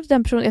 ja, det är klart att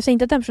den personen, jag säger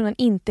inte att den personen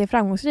inte är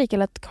framgångsrik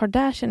eller att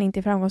Kardashian inte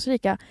är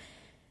framgångsrika.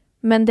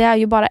 Men det är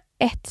ju bara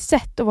ett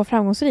sätt att vara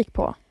framgångsrik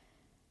på.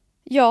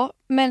 Ja,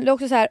 men det är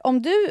också så här,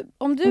 om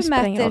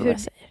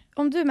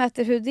du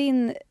mäter hur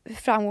din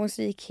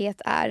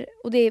framgångsrikhet är,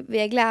 och det är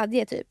via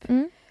glädje typ,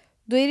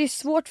 då är det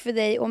svårt för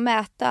dig att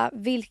mäta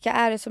vilka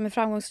är det som är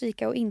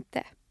framgångsrika och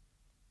inte.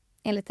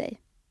 Enligt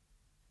dig.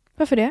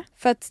 Varför det?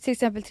 För att till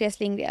exempel Therese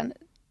Lindgren,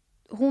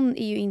 hon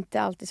är ju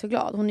inte alltid så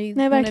glad. Hon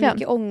är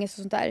mycket ångest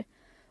och sånt där.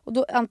 Och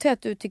då antar jag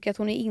att du tycker att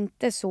hon är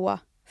inte så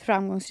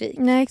framgångsrik.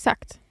 Nej,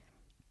 exakt.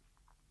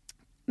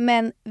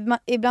 Men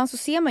ibland så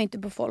ser man ju inte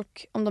på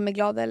folk om de är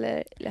glada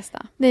eller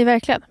ledsna. Nej,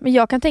 verkligen. Men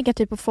jag kan tänka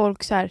typ på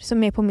folk så här,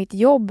 som är på mitt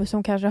jobb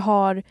som kanske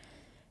har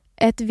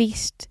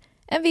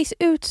en viss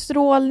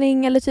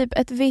utstrålning eller typ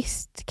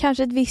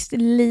kanske ett visst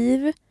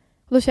liv.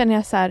 Och då känner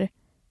jag så här,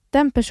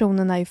 den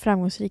personen är ju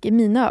framgångsrik i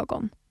mina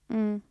ögon.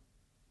 Mm.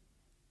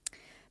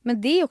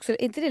 Men det är också,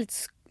 inte det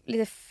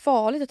lite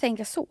farligt att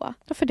tänka så?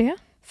 Varför det?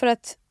 För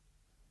att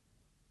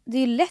det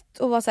är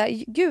lätt att vara så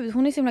här, gud,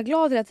 hon är så himla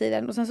glad hela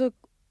tiden. Och sen så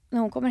när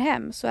hon kommer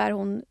hem så är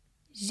hon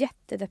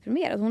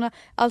jättedeprimerad.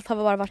 Allt har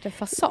bara varit en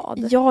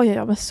fasad.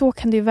 Ja, men så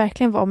kan det ju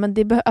verkligen vara. Men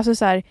det alltså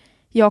så här,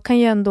 jag kan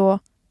ju ändå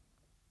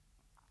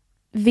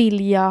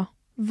vilja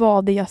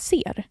vad det jag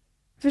ser.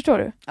 Förstår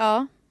du?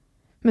 Ja.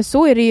 Men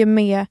så är det ju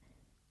med,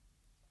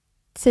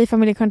 säg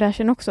familjen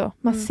Kardashian också.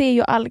 Man ser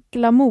ju all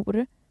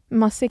glamour, men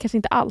man ser kanske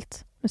inte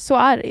allt. Men så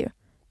är det ju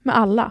med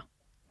alla.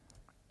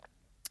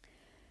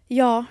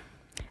 Ja.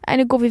 Nej,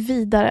 nu går vi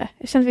vidare.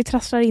 Jag känner att vi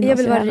trasslar in oss. Jag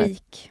vill vara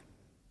rik.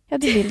 Ja,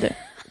 det vill du.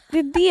 Det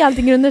är det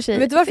allting grundar sig.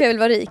 Vet du varför jag vill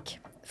vara rik?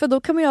 För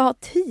då kan man ju ha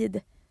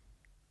tid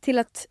till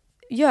att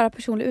göra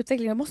personlig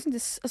utveckling. Jag måste inte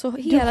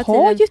hela du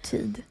har tiden. Ju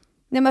tid.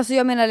 Nej, men alltså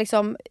jag menar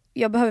liksom,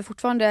 jag behöver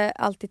fortfarande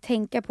alltid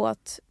tänka på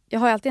att jag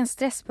har alltid en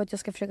stress på att jag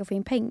ska försöka få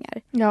in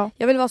pengar. Ja.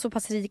 Jag vill vara så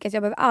pass rik att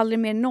jag behöver aldrig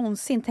mer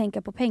någonsin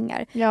tänka på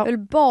pengar. Ja. Jag vill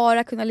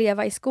bara kunna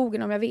leva i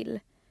skogen om jag vill.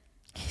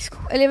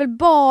 Eller jag vill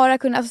bara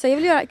kunna, alltså jag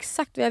vill göra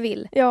exakt vad jag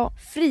vill. Ja.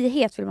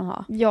 Frihet vill man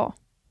ha. Ja.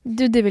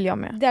 Det vill jag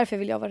med. Därför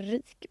vill jag vara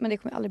rik. Men det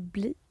kommer jag aldrig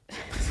bli.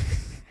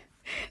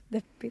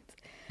 Deppigt.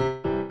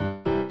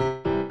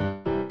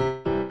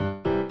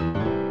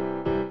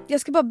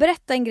 Jag ska bara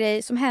berätta en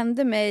grej som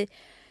hände mig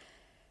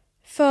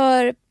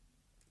för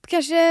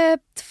kanske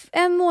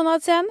 1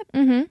 månad sedan.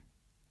 Mhm.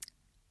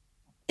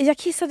 Jag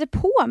kissade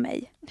på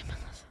mig.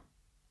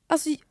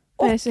 Alltså,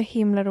 Det är så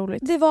himla roligt.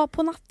 det var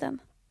på natten.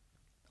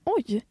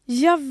 Oj,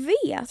 Jag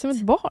vet. som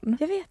ett barn.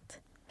 Jag vet.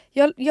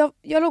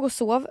 Jag låg och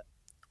sov.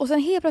 Och sen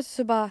helt plötsligt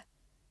så bara...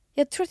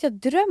 Jag tror att jag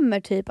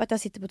drömmer typ att jag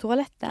sitter på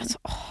toaletten. Alltså,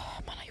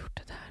 man har gjort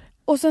det där.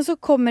 Och sen så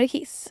kommer det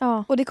kiss.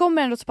 Ja. Och det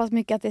kommer ändå så pass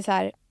mycket att det är så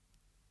här...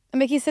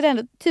 Men jag kissade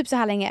ändå typ så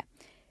här länge.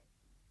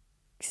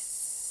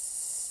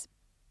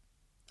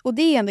 Och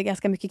det är ändå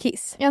ganska mycket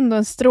kiss. Ändå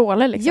en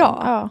stråle liksom.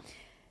 Ja.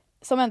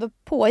 Som ändå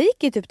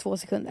pågick i typ 2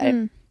 sekunder.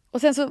 Mm.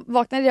 Och sen så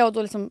vaknade jag och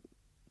då liksom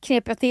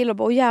knep jag till och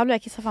bara, jävlar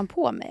jag kissar fan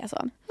på mig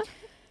alltså.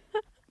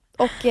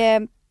 Och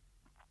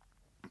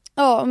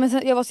ja, men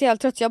sen, jag var så jävla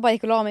trött så jag bara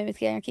gick och la mig i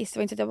mitt egna kiss. Det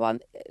var inte att jag bara,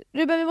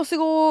 Ruben vi måste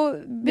gå och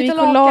Du byta gick och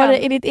lakan. la dig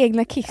i ditt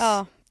egna kiss.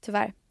 Ja,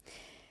 tyvärr.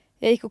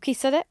 Jag gick och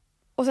kissade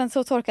och sen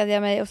så torkade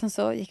jag mig och sen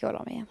så gick jag och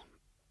la mig igen.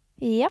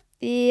 Ja.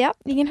 Ja,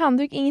 Ingen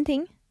handduk,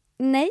 ingenting.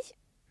 nej.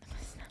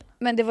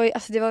 Men det var ju,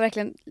 alltså det var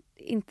verkligen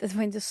inte, det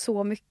var inte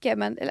så mycket.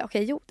 Men eller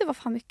okej, jo det var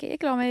fan mycket. Jag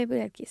gick och la mig i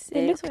mitt kiss.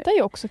 Det luktar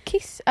ju också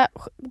kiss.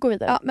 Gå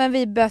vidare. Ja, men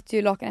vi bytte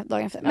ju lakan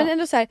dagen efter. Men Ja.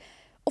 ändå så här,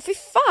 och fy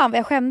fan vad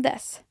jag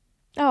skämdes.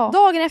 Ja.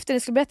 Dagen efter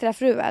jag skulle berätta det här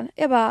för frugan.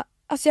 Jag bara,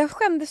 alltså jag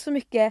skämdes så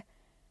mycket.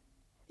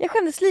 Jag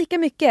skämdes lika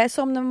mycket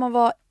som när man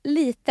var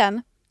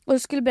liten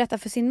och skulle berätta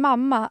för sin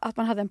mamma att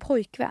man hade en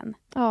pojkvän.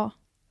 Ja.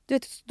 Du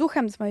vet, då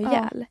skämdes man ju Ja.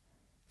 ihjäl.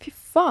 Fy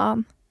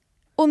fan.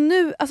 Och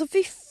nu, alltså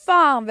fy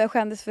fan vad jag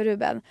skämdes för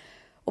Ruben.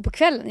 Och på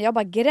kvällen, jag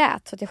bara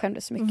grät så att jag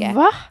skämdes så mycket.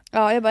 Va?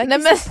 Ja, jag bara, Nej,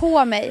 jag kissade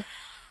på mig.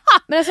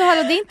 Men alltså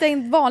hallå, det är inte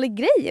en vanlig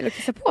grej eller att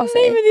kissa på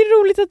sig. Nej men det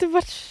är roligt att du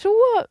var så...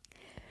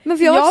 Men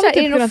för jag var så här,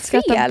 är det något kunnat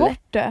skratta fel?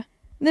 bort det.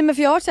 Nej men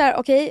för jag har så här,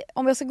 okej,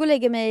 om jag ska gå och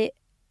lägga mig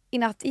i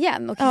natt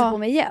igen och kissa Ja. på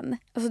mig igen.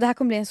 Alltså det här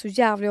kommer bli en så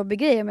jävla jobbig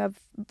grej om jag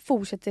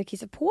fortsätter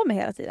kissa på mig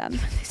hela tiden.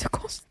 Det är så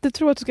konstigt. Du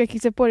tror att du ska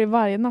kissa på dig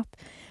varje natt.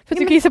 För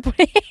att Ja, du kissar på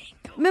dig.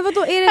 Men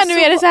vadå, är det Ja, nu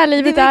är det så här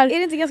livet är. Är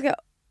det inte ganska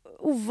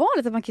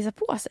ovanligt att man kissar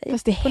på sig?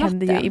 Fast det på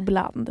händer ju natten?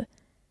 ibland.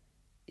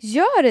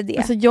 Gör det?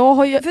 Alltså jag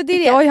har ju, För det är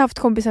det. jag har ju haft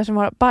kompisar som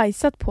har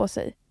bajsat på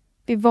sig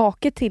vid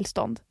vaket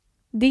tillstånd.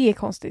 Det är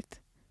konstigt.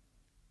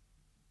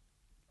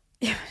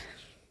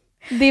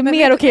 Det är Men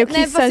mer vet- okej att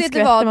nej, kissa fast än vet du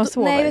skvätt vad? när man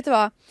sover. Nej vet du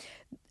vad?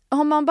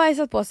 Har man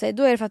bajsat på sig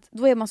då är det för att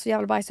då är man så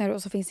jävla bajsnödig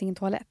och så finns det ingen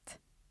toalett.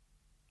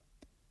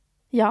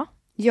 Ja,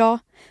 Ja,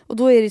 och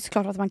då är det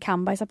såklart att man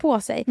kan bajsa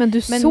på sig. men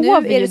du Men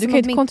sover nu är det ju. Du som kan ju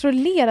att inte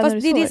kontrollera Fast när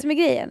du det är sover. det som är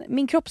grejen.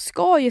 Min kropp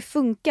ska ju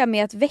funka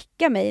med att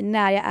väcka mig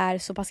när jag är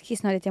så pass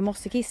kissnödig att jag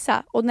måste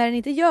kissa. Och när den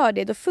inte gör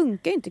det, då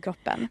funkar ju inte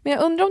kroppen. Men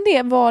jag undrar om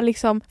det var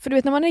liksom, för du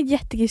vet när man är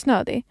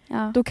jättekissnödig,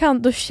 Ja.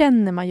 då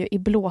känner man ju i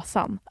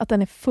blåsan att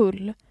den är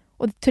full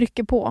och det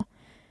trycker på.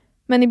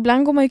 Men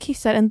ibland går man ju och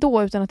kissar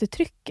ändå utan att det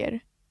trycker.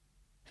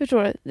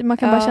 Förstår du? Man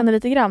kan Ja. bara känna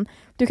lite grann.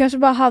 Du kanske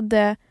bara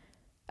hade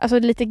alltså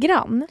lite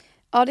grann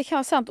Ja, det kan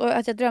vara sant. Och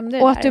att jag drömde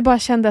det och att där. du bara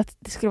kände att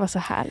det skulle vara så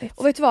härligt.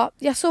 Och vet du vad?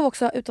 Jag sov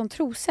också utan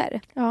trosor.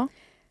 Ja.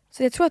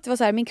 Så jag tror att det var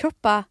så här, min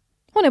kropp bara,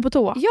 Hon är på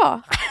toa.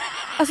 ja.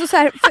 Alltså så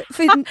här,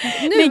 för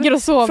nu, Ligger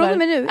och sover. från och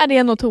med nu, Är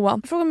det nog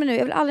toan? från och med nu,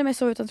 jag vill aldrig mer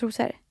sova utan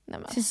trosor. Nej,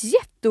 men. Det känns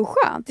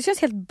jätteoskönt. Det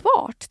känns helt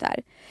bart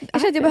där. Jag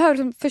känner att jag behöver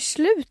liksom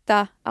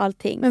försluta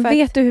allting. Men för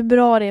vet att, du hur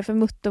bra det är för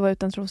Mutte att vara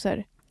utan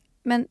trosor?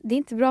 men det är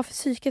inte bra för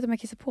psyket om jag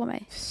kissar på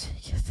mig.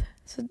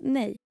 Så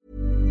nej.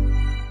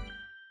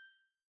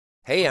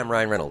 Hey, I'm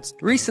Ryan Reynolds.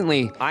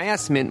 Recently, I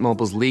asked Mint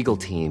Mobile's legal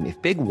team if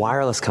big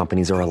wireless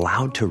companies are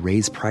allowed to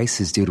raise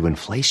prices due to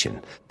inflation.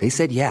 They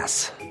said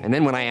yes. And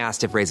then when I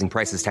asked if raising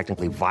prices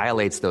technically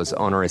violates those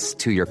onerous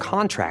 2-year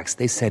contracts,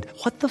 they said,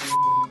 "What the f***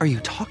 are you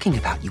talking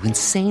about, you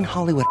insane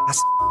Hollywood ass?"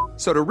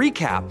 So to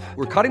recap,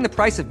 we're cutting the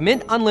price of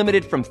Mint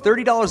Unlimited from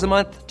 $30 a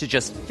month to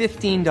just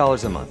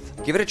 $15 a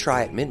month. Give it a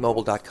try at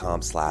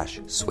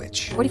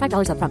mintmobile.com/switch.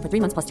 $45 up front for 3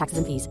 months plus taxes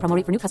and fees. Promo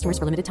rate for new customers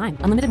for limited time.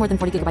 Unlimited more than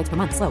 40 gigabytes per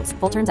month. Slows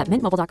full terms at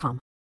mintmobile.com.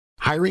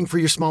 Hiring for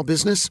your small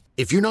business?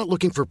 If you're not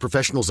looking for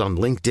professionals on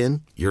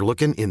LinkedIn, you're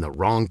looking in the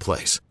wrong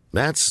place.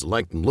 That's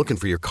like looking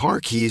for your car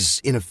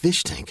keys in a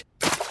fish tank.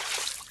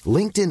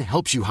 LinkedIn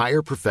helps you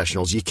hire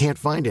professionals you can't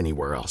find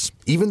anywhere else,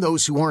 even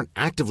those who aren't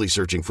actively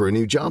searching for a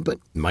new job but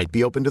might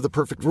be open to the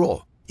perfect role.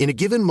 In a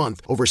given month,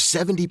 over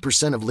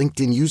 70% of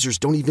LinkedIn users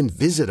don't even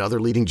visit other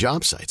leading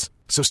job sites.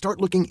 So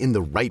start looking in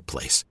the right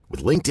place.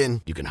 With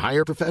LinkedIn, you can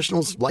hire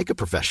professionals like a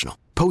professional.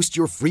 Post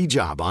your free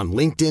job on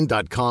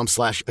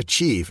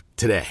linkedin.com/achieve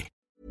today.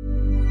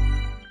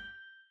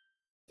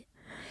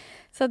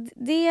 Så att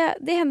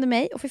det hände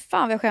mig och för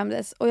fan vad jag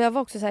skämdes. Och jag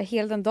var också så här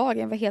hela den dagen.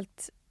 Jag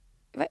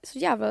var så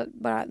jävla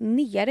bara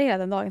nere hela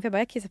den dagen. För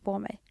jag kissade på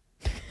mig.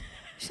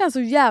 Det känns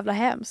så jävla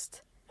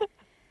hemskt.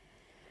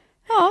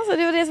 Ja, så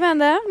det var det som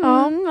hände.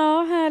 Ja.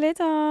 Ja, härligt.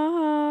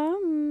 Ja.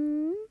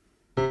 Mm.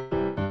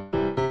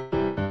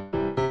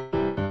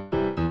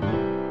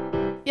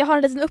 Jag har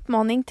en liten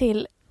uppmaning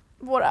till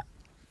våra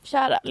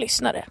kära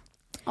lyssnare.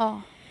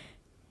 Ja.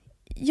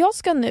 Jag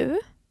ska nu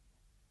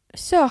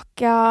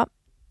söka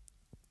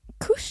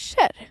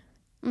kurser.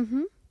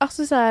 Mhm.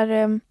 Alltså så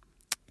här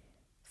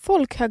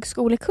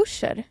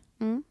folkhögskolekurser.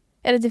 Mm.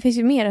 Eller det finns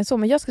ju mer än så,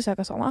 men jag ska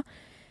söka såna.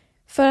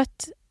 För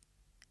att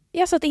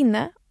jag satt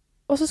inne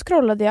och så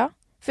scrollade jag.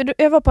 För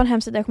jag var på en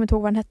hemsida, jag kommer inte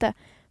ihåg vad den hette.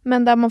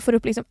 Men där man får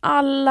upp liksom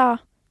alla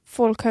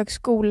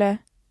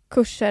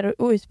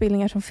folkhögskolekurser och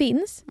utbildningar som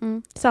finns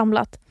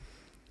samlat.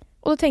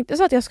 Och då tänkte jag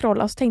så att jag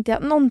scrollade och så tänkte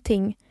jag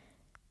någonting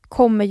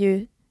kommer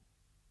ju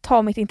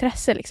ta mitt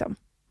intresse liksom.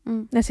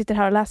 När jag sitter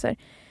här och läser.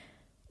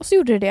 Och så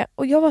gjorde det.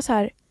 Och jag var så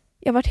här,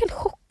 jag var helt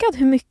chockad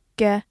hur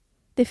mycket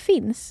det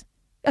finns.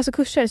 Alltså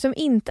kurser som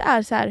inte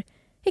är så här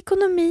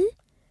ekonomi,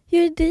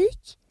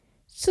 juridik,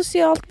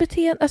 socialt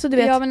beteende, alltså du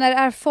vet. Ja, men när det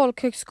är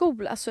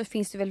folkhögskola så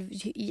finns det väl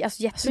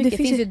alltså jättemycket. Det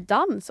finns ju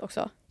dans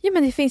också. Ja,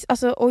 men det finns,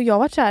 alltså, och jag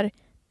var så här,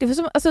 det var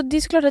som, alltså det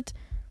är såklart att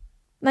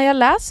när jag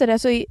läser det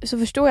så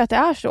förstår jag att det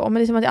är så, men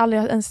det är som att jag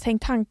aldrig ens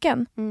tänkt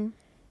tanken.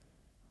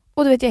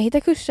 Och du vet, jag hittar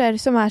kurser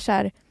som är så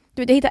här,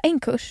 du vet, jag hittar en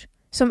kurs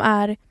som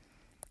är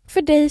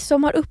för dig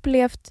som har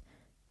upplevt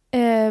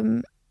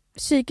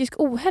psykisk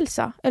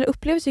ohälsa eller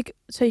upplever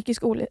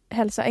psykisk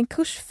ohälsa, en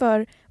kurs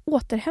för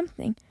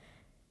återhämtning.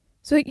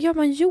 Så gör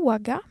man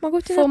yoga, man går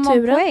ut i naturen.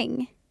 Får man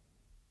poäng?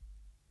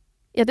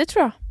 Ja, det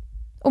tror jag.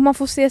 Och man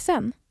får se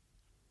sen.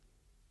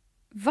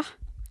 Va?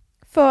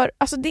 För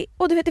alltså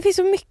och du vet, det finns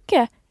så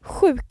mycket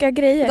sjuka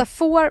grejer. Där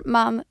får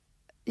man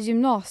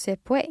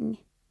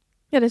gymnasiepoäng?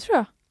 Ja, det tror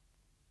jag.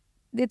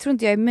 Det tror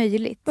inte jag är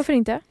möjligt. Varför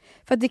inte?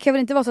 För det kan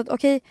väl inte vara så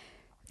att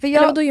för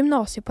Eller vadå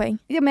gymnasiepoäng?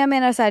 Ja, men jag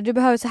menar så här, du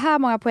behöver så här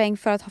många poäng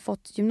för att ha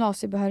fått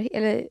gymnasiebehörighet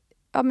eller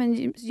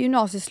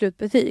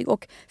gymnasieslutbetyg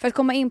och för att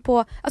komma in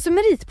på alltså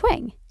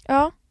meritpoäng.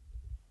 Ja.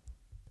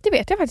 Det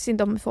vet jag faktiskt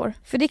inte om vi får.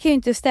 För det kan ju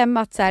inte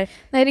stämma att så här,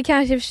 nej, det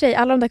kanske i och för sig,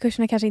 alla de där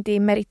kurserna kanske inte är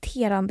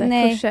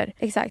meriterande kurser.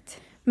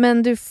 Exakt.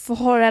 Men du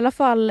har i alla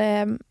fall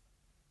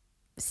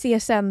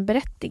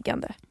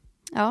CSN-berättigande.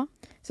 Ja.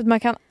 Så att man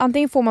kan,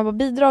 antingen får man bara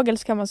bidrag eller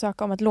så kan man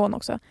söka om ett lån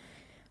också.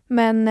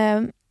 Men,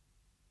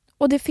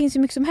 och det finns ju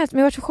mycket som helst. Men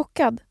jag var så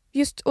chockad.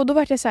 Och då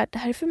var jag så här, det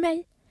här är för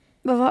mig.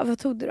 Vad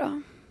tog du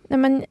då? Nej,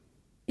 men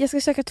jag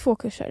ska söka 2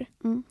 kurser.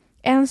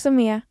 En som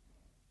är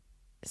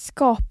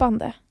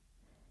skapande.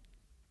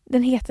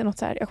 Den heter något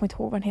så här, jag kommer inte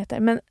ihåg vad den heter.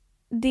 Men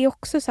det är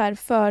också så här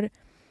för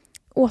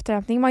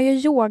återhämtning. Man gör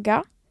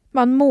yoga,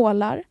 man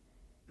målar,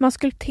 man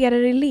skulpterar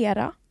i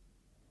lera.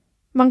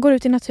 Man går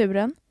ut i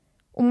naturen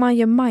och man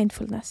gör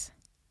mindfulness.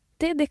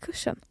 Det är det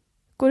kursen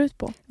går ut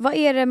på. Vad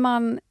är det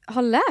man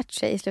har lärt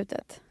sig i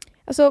slutet?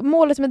 Alltså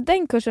målet med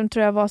den kursen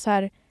tror jag var så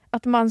här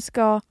att man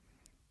ska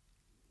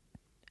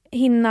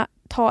hinna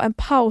ta en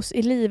paus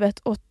i livet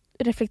och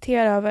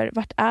reflektera över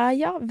vart är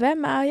jag?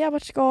 Vem är jag?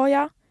 Vart ska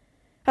jag?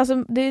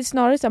 Alltså det är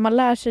snarare så att man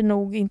lär sig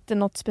nog inte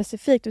något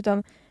specifikt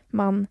utan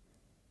man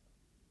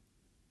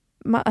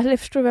eller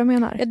förstår du vad jag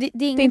menar? Ja,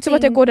 det är inte som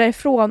att jag går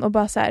därifrån och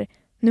bara så här,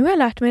 nu har jag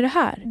lärt mig det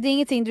här. Det är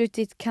ingenting du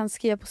riktigt kan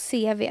skriva på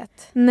CV:t.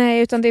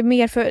 Nej, utan det är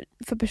mer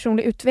för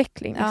personlig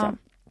utveckling. Ja. Liksom.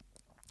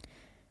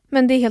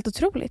 Men det är helt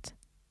otroligt.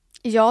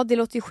 Ja, det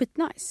låter ju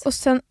skitnice. Och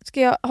sen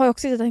har jag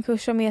också hittat en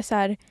kurs som är så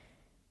här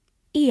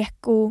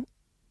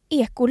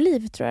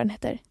ekoliv tror jag den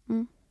heter.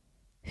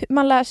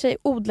 Man lär sig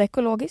odla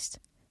ekologiskt.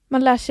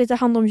 Man lär sig ta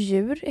hand om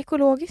djur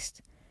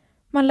ekologiskt.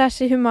 Man lär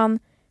sig hur man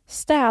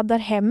städar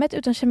hemmet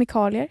utan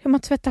kemikalier. Hur man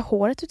tvättar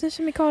håret utan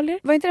kemikalier.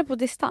 Var inte det på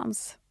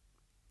distans?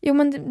 Jo,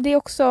 men det är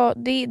också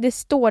det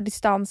står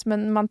distans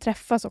men man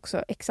träffas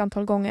också x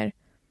antal gånger.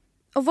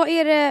 Och vad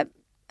är det,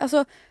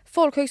 alltså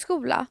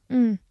folkhögskola?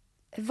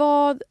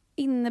 Vad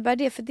innebär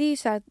det? För det är ju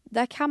så här,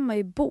 där kan man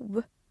ju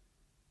bo.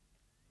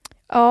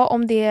 Ja,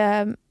 om det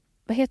är,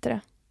 vad heter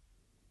det?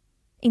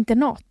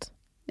 Internat.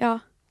 Ja.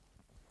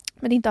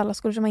 Men det är inte alla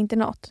skolor som har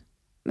internat.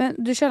 Men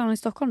du kör någon i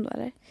Stockholm då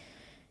eller?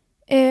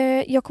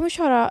 Jag kommer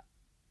köra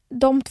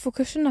de 2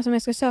 kurserna som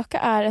jag ska söka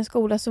är en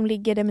skola som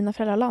ligger där mina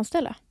föräldrar har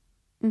landställe.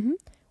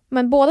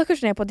 Men båda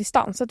kurserna är på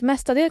distans. Så att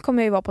mestadels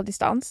kommer jag ju vara på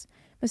distans.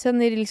 Men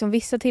sen är det liksom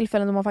vissa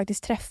tillfällen då man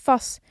faktiskt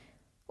träffas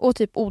och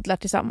typ odlar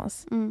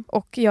tillsammans.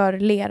 Och gör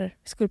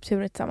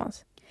lerskulpturer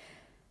tillsammans.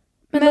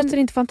 Men låter det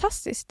inte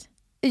fantastiskt?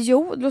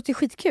 Jo, det låter ju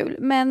skitkul.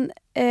 Men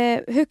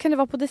hur kan det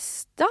vara på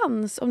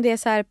distans om det är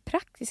så här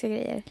praktiska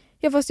grejer?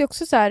 Ja, fast det är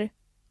också så här,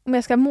 om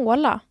jag ska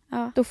måla,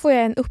 då får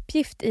jag en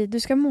uppgift i, du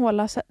ska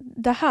måla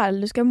det här,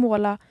 du ska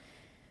måla,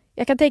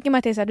 jag kan tänka mig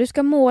att det är så här, du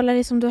ska måla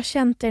det som du har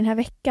känt dig den här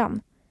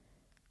veckan.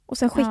 Och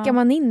sen skickar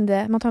man in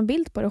det, man tar en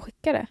bild på det och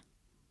skickar det.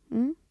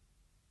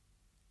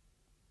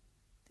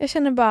 Jag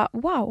känner bara,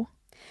 wow.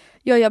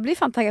 Ja, jag blir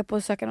fan taggad på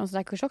att söka någon sån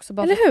här kurs också,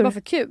 bara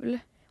för kul.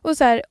 Och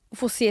så här,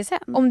 få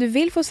CSN. Om du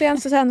vill få CSN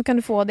så kan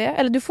du få det.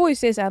 Eller du får ju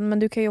CSN, men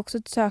du kan ju också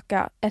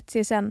söka ett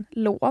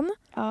CSN-lån.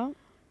 Ja.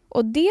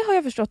 Och det har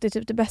jag förstått är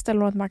typ det bästa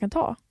lånet man kan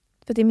ta.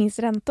 För det är minst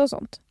ränta och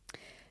sånt.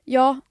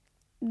 Ja,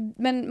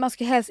 Men man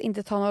ska helst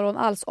inte ta någon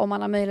alls om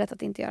man har möjlighet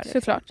att inte göra det.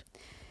 Såklart.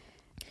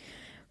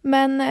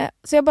 Men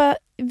så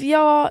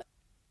jag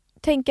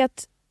tänker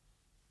att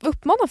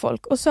uppmana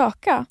folk att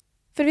söka.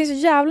 För det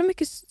finns så jävla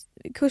mycket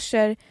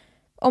kurser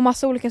om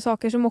massa olika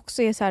saker som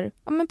också är så här,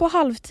 ja, men på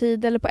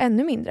halvtid eller på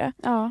ännu mindre.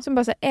 Ja. Som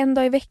bara så här, en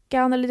dag i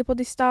veckan eller lite på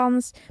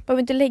distans.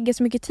 Behöver inte lägga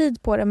så mycket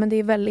tid på det, men det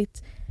är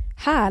väldigt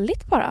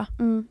härligt bara.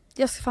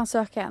 Jag ska fan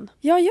söka en.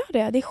 Jag gör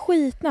det. Det är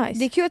skitnice.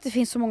 Det är kul att det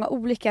finns så många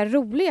olika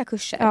roliga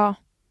kurser. Ja.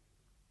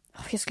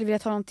 Jag skulle vilja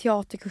ta någon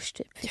teaterkurs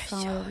typ.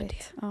 Jag gör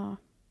det. Ja.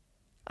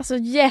 Alltså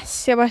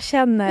yes, jag bara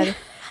känner.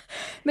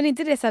 Men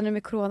inte det sen nu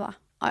med corona.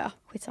 Ja,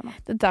 skitsamma.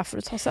 Det där får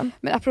du ta sen.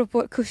 Men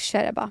apropå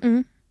kurser, Ebba.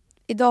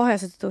 Idag har jag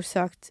suttit och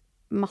sökt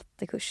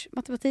mattekurs.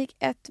 Matematik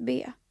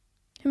 1B.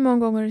 Hur många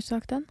gånger har du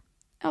sökt den?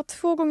 Ja,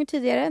 2 gånger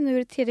tidigare. Nu är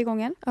det 3:e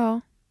gången.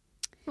 Ja.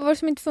 Vad var det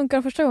som inte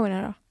funkar första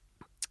gången då?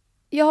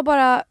 Jag har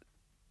bara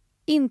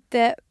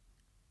inte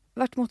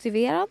varit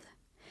motiverad.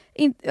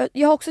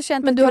 Jag har också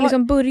känt Men att du har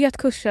liksom börjat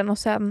kursen och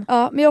sen...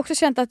 Ja, men jag har också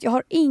känt att jag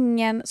har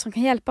ingen som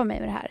kan hjälpa mig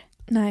med det här.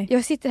 Nej.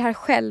 Jag sitter här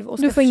själv och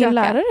ska Du får ingen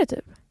lärare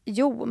typ?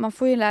 Jo, man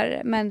får ju en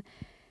lärare, men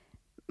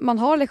man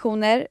har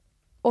lektioner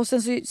och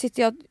sen så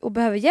sitter jag och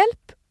behöver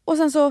hjälp och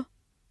sen så,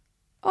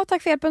 ja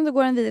tack för hjälpen, då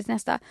går den vidare till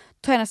nästa.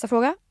 Tar jag nästa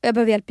fråga, jag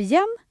behöver hjälp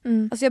igen.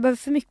 Alltså jag behöver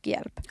för mycket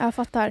hjälp. Jag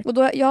fattar. Och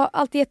då, jag har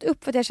alltid gett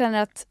upp för att jag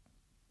känner att,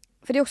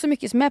 för det är också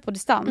mycket som är på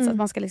distans, att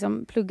man ska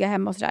liksom plugga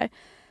hemma och sådär.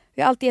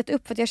 Jag har alltid gett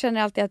upp för att jag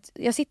känner alltid att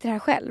jag sitter här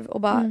själv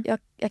och bara,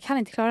 jag kan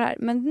inte klara det här.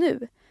 Men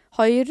nu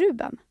har jag ju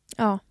Ruben.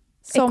 Ja,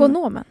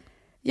 ekonomen.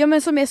 Ja,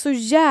 men som är så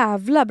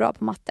jävla bra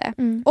på matte.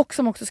 Och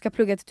som också ska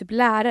plugga till typ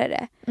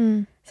lärare.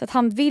 Så att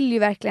han vill ju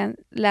verkligen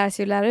lära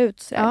sig att lära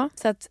ut. Ja.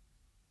 Så att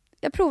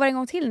jag provar en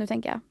gång till nu,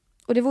 tänker jag.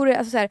 Och det vore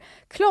alltså så här,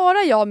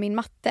 klarar jag min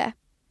matte,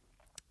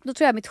 då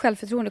tror jag mitt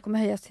självförtroende kommer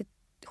höjas till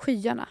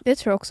skyarna. Det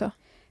tror jag också.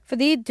 För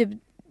det är typ,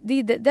 det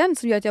är den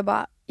som gör att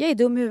jag är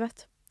dum i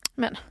huvudet.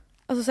 Men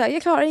alltså så här,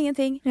 jag klarar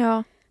ingenting.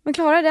 Ja. Men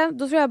klarar jag den,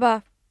 då tror jag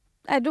bara,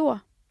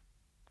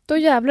 då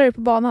jävlar du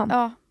på banan.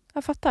 Ja.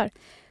 Jag fattar.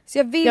 Så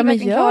jag vill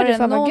verkligen klara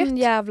det någon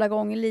jävla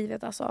gång i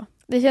livet alltså.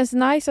 Det känns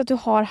nice att du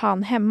har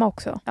han hemma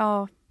också.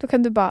 Ja. Då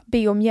kan du bara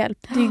be om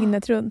hjälp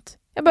dygnet runt.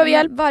 Jag behöver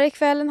hjälp. Varje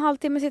kväll, en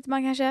halvtimme sitter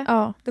man kanske.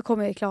 Ja. Då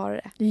kommer jag klara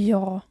det.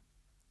 Ja.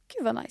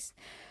 Gud vad nice.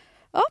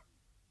 Ja.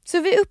 Så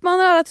vi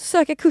uppmanar alla att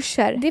söka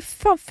kurser. Det är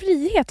fan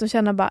frihet att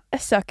känna bara,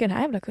 jag söker den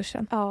här jävla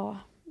kursen. Ja,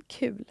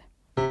 kul.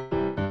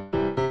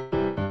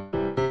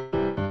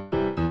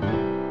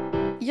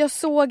 Jag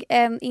såg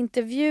en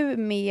intervju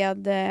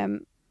med,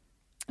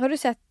 har du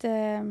sett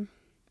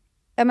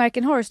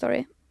American Horror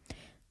Story?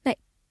 Nej,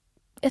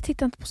 jag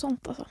tittar inte på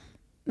sånt alltså.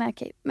 Nej,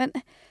 okej. Men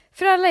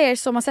för alla er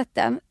som har sett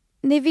den,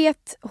 ni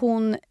vet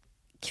hon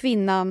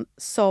kvinnan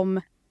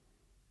som...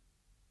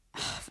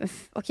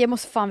 Okej, jag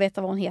måste fan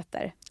veta vad hon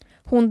heter.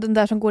 Hon den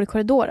där som går i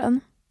korridoren?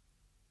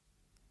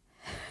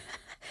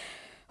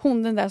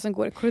 Hon den där som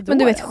går i korridoren.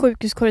 Men du vet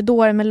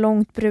sjukhuskorridoren med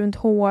långt brunt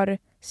hår,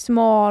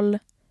 smal...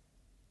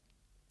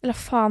 Eller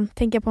fan,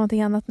 tänker jag på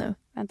någonting annat nu?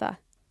 Vänta.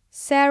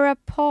 Sarah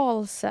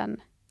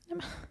Paulson.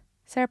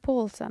 Sarah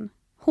Paulson.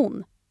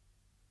 Hon.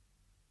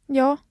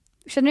 Ja.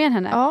 Känner du igen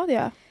henne? Ja, det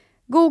gör jag.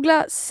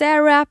 Googla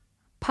Sarah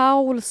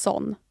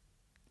Paulson.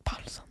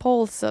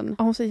 Paulson.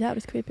 Ja, hon ser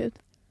jävligt creepy ut.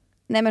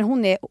 Nej, men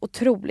hon är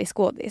otrolig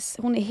skådis.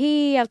 Hon är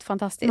helt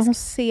fantastisk. Men hon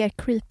ser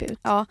creepy ut.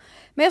 Ja.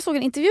 Men jag såg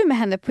en intervju med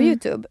henne på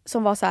YouTube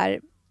som var så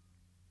här...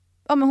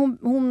 Ja, men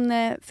hon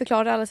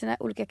förklarade alla sina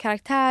olika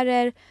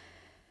karaktärer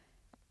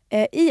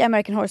i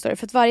American Horror Story.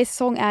 För att varje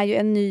säsong är ju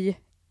en ny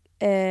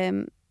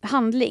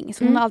handling.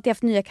 Så hon har alltid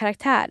haft nya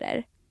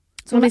karaktärer.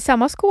 Så hon är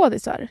samma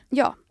skådisar?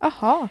 Ja.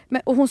 Aha.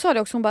 Och hon sa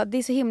det också, hon bara, det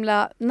är så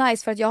himla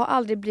nice för att jag har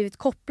aldrig blivit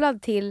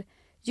kopplad till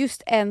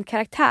just en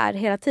karaktär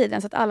hela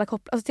tiden. Så att alla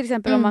alltså till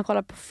exempel om man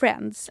kollar på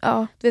Friends.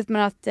 Ja. Då vet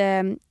man att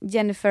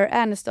Jennifer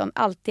Aniston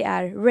alltid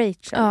är Rachel.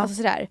 Ja. Alltså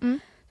sådär.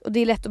 Och det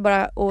är lätt att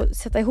bara att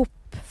sätta ihop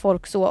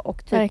folk så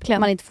och typ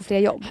man inte får fler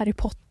jobb. Harry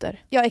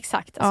Potter. Ja,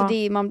 exakt. Alltså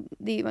det är man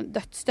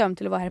dödsdömd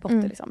till att vara Harry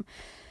Potter liksom.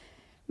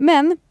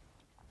 Men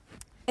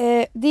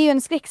det är ju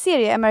en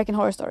skräckserie, American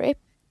Horror Story.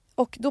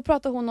 Och då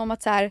pratar hon om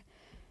att så här,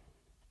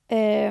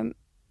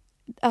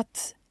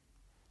 att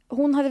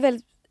hon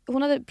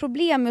hade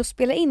problem med att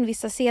spela in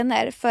vissa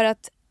scener för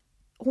att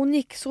hon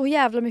gick så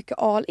jävla mycket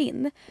all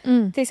in.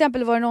 Till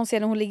exempel var det någon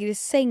scen när hon ligger i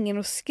sängen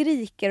och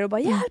skriker och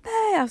bara hjälp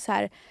mig! Så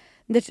här,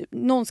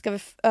 någon ska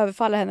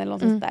överfalla henne eller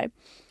något sånt där.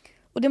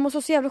 Och det måste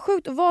vara så jävla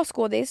sjukt att vara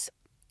skådis.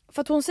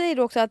 För att hon säger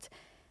då också att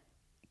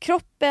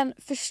kroppen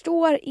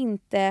förstår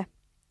inte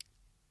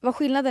vad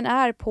skillnaden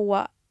är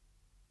på...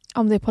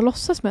 Om det är på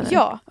låtsas med den?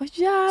 Ja.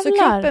 Jävlar. Så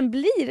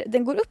kroppen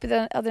den går upp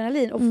i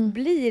adrenalin och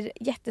blir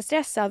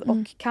jättestressad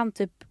och kan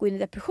typ gå in i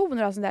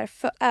depressioner och sånt där.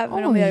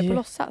 Även om jag gör det på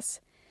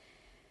låtsas.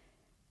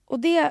 Och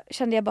det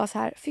kände jag bara så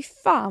här, fy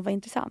fan vad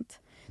intressant.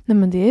 Nej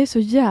men det är så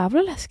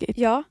jävla läskigt.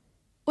 Ja.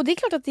 Och det är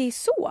klart att det är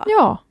så.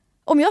 Ja.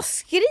 Om jag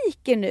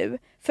skriker nu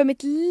för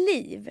mitt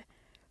liv,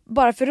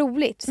 bara för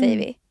roligt säger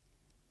vi.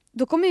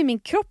 Då kommer ju min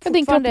kropp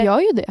fortfarande... Men din kropp gör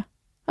ju det.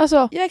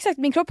 Alltså, Ja exakt,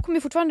 min kropp kommer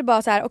ju fortfarande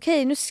bara så här: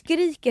 okej, nu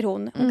skriker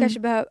hon. Hon kanske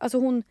behöver, alltså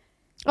hon...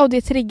 och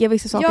det triggar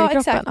vissa saker i kroppen.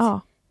 Exakt.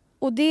 Ja.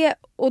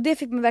 Och det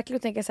fick mig verkligen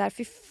att tänka så här: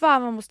 fy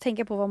fan, man måste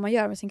tänka på vad man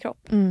gör med sin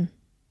kropp.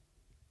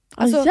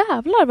 Alltså,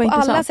 jävlar vad på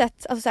intressant. alla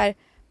sätt, alltså så här,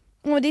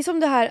 och det är som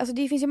det här, alltså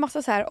det finns ju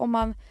massa så här, om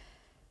man,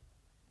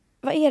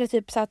 vad är det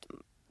typ så att,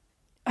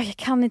 jag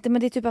kan inte,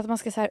 men det är typ att man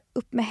ska så här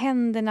upp med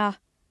händerna,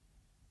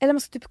 eller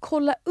man ska typ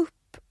kolla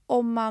upp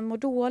om man mår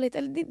dåligt,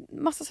 eller det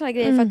är massa såna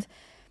grejer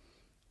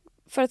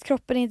för att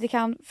kroppen inte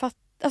kan fatta,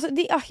 alltså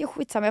det är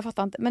skitsamma, jag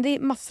fattar inte, men det är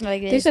massa såna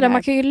grejer. Det är så där,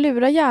 man kan ju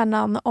lura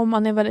hjärnan om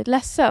man är väldigt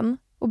ledsen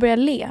och börjar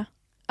le.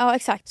 Ja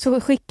exakt.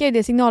 Så skickar ju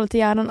det signaler till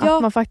hjärnan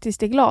att man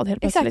faktiskt är glad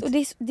helt plötsligt. Exakt,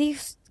 och det är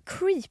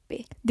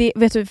creepy. Det,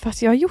 vet du,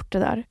 fast jag har gjort det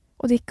där.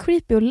 Och det är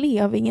creepy att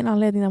le av ingen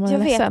anledning när man är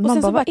ledsen.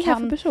 Man bara, vad är det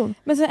för person?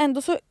 Men sen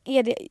ändå så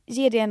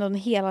ger det ändå en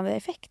helande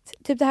effekt.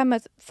 Typ det här med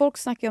att folk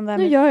snackar om det här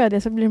med... Nu gör jag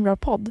det så blir det en bra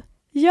podd.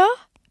 Ja.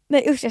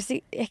 Nej usch, jag ser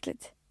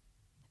äckligt.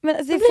 Men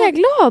alltså, då blir jag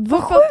glad,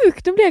 vad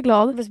sjukt, då blir jag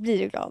glad. Fast blir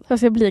du glad?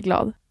 Fast jag blir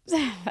glad.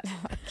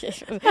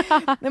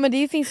 Nej men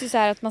det finns ju så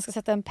här att man ska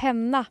sätta en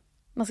penna.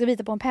 Man ska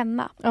rita på en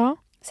penna. Ja.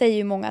 Säger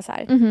ju många så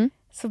här. Mm-hmm.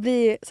 Så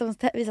blir som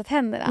visat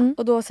händerna.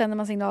 Och då sänder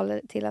man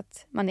signaler till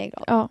att man är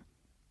glad. Ja.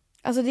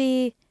 Alltså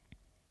det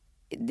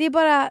är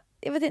bara,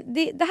 jag vet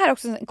inte, det här är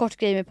också en kort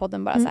grej med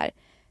podden bara så här,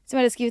 som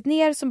jag hade skrivit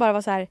ner, som bara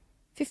var så här: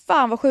 fy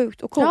fan vad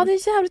sjukt och coolt. Ja, det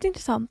är jävligt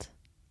intressant.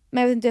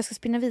 Men jag vet inte hur jag ska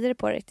spinna vidare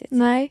på det riktigt.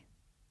 Nej.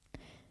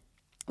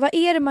 Vad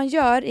är det man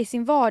gör i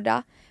sin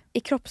vardag, i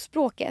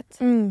kroppsspråket,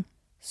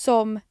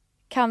 som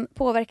kan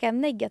påverka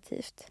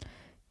negativt?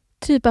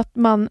 Typ att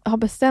man har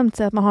bestämt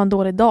sig att man har en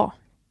dålig dag.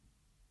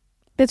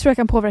 Det tror jag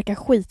kan påverka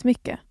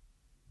skitmycket.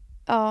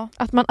 Ja.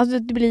 Att man, alltså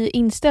det blir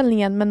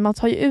inställningen, men man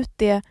tar ju ut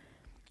det.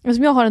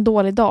 Som jag har en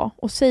dålig dag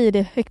och säger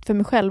det högt för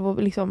mig själv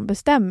och liksom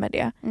bestämmer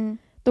det.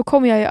 Då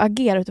kommer jag ju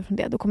agera utifrån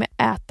det. Då kommer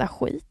jag äta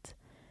skit.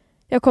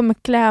 Jag kommer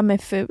klä mig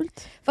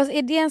fult. Fast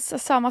är det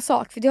ens samma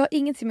sak? För det har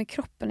ingenting med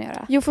kroppen att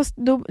göra. Jo, fast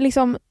då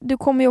liksom, du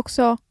kommer ju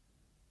också...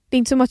 Det är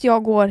inte som att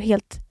jag går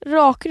helt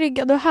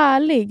rakryggad och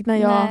härlig när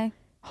jag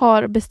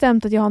har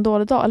bestämt att jag har en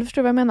dålig dag. Eller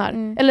förstår du vad jag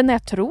menar? Eller när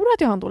jag tror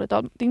att jag har en dålig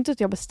dag. Det är inte att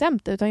jag har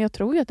bestämt det, utan jag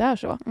tror ju att det är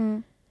så.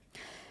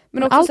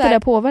 Men också allt så här, det där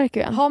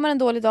påverkar ju en. Har man en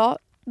dålig dag,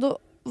 då,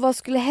 vad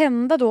skulle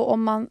hända då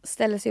om man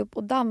ställer sig upp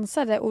och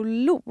dansade och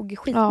log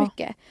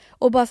skitmycket? Ja.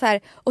 Och bara så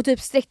här, och typ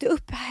sträckte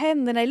upp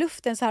händerna i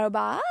luften så här och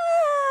bara...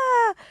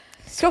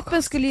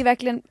 Kroppen skulle ju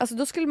verkligen, alltså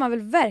då skulle man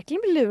väl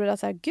verkligen bli lurad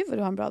så här: gud vad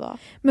du har en bra dag.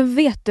 Men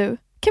vet du,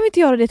 kan vi inte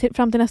göra det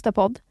fram till nästa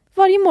podd?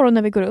 Varje morgon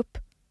när vi går upp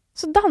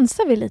så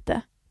dansar vi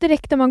lite.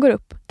 Direkt när man går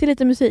upp till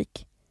lite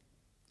musik.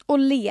 Och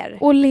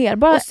ler.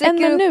 Bara och en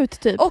minut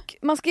typ. Och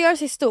man ska göra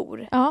sig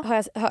stor, har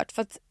jag hört.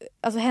 För att,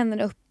 alltså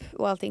händerna upp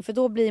och allting. För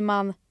då blir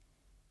man...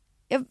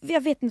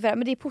 Jag vet inte vad det är,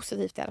 men det är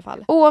positivt i alla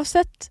fall.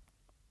 Oavsett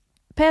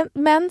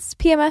mens,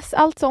 PMS,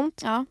 allt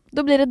sånt. Ja.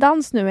 Då blir det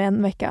dans nu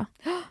en vecka.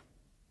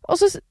 Och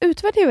så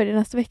utvärderar vi det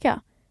nästa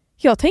vecka.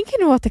 Jag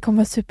tänker nog att det kommer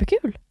vara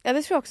superkul. Ja,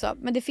 det tror jag också.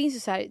 Men det finns ju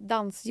så här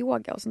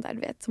dansyoga och sånt där, du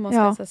vet. Som man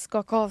ska så här,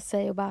 skaka av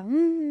sig och bara...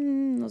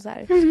 och så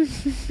här.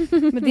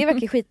 Men det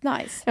verkar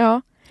skitnice.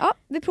 Ja. Ja,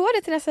 vi provar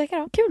det till nästa vecka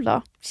då. Kul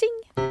då.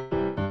 Tjing!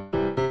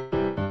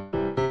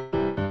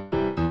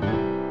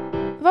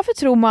 Varför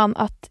tror man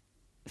att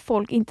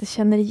folk inte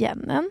känner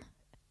igen en?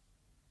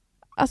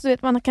 Alltså du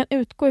vet, man kan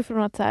utgå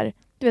ifrån att så här,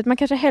 du vet, man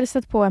kanske har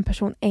hälsat på en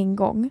person en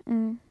gång.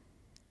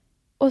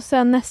 Och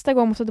sen nästa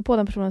gång man stöter på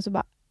den personen så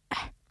bara,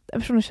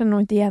 den personen känner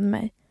nog inte igen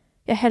mig.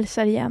 Jag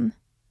hälsar igen.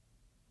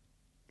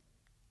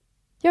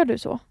 Gör du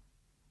så?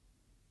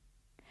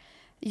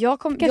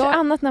 Kanske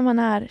annat när man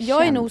är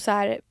Jag är känd. nog så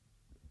här.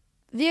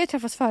 Vi har ju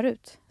träffats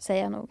förut,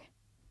 säger jag nog.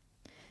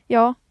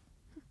 Ja.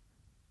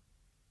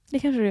 Det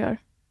kanske du gör.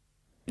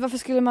 Varför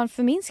skulle man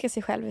förminska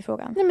sig själv i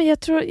frågan? Nej, men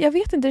jag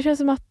vet inte, det känns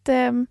som att...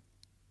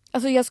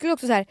 Alltså jag skulle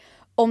också så här,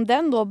 om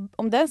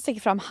den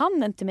sträcker fram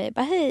handen till mig,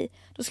 bara hej,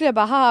 då skulle jag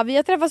bara, vi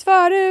har träffats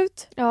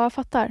förut. Ja, jag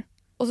fattar.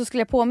 Och så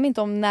skulle jag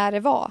påminna om när det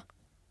var.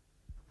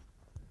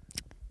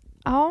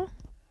 Ja,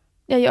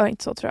 jag gör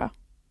inte så tror jag.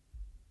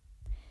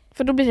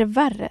 För då blir det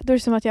värre. Då är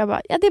det som att jag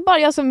bara, det är bara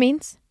jag som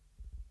minns.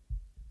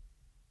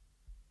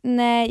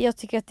 Nej, jag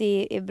tycker att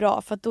det är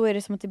bra. För att då är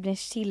det som att det blir en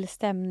chill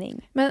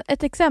stämning. Men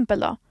ett exempel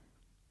då.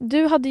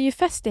 Du hade ju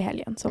fest i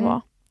helgen som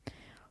var.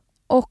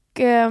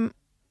 Och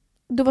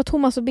då var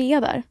Thomas och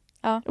Bea där.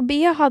 Ja. Och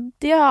Bea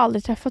hade jag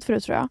aldrig träffat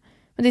förut tror jag.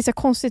 Men det är så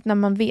konstigt när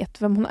man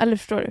vet vem hon... Eller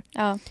förstår du?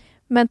 Ja.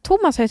 Men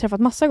Thomas har jag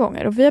träffat massa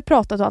gånger. Och vi har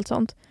pratat och allt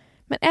sånt.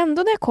 Men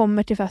ändå när jag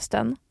kommer till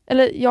festen.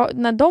 Eller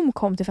när de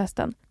kom till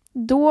festen.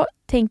 Då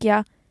tänker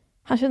jag,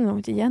 han känner nog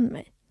inte igen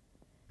mig.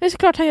 Men det är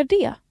såklart han gör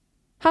det.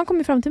 Han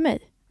kommer fram till mig.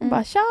 Och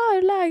bara, tja, hur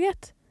är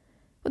läget?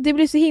 Och det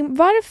blir så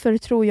varför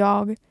tror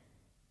jag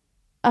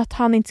att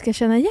han inte ska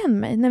känna igen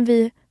mig när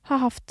vi har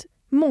haft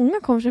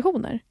många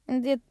konversationer?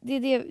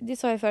 Det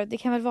sa jag förut. Det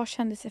kan väl vara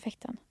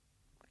kändiseffekten?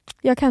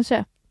 Ja,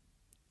 kanske.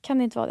 Kan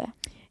det inte vara det?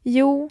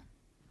 Jo.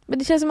 Men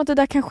det känns som att det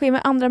där kan ske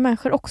med andra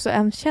människor också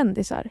än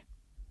kändisar.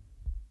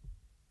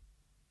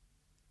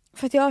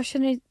 För att jag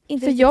känner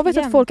inte... För jag vet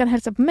att folk kan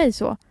hälsa på mig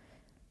så.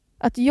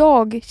 att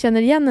jag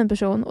känner igen en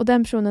person och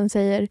den personen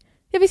säger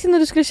jag visste inte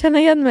att du skulle känna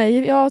igen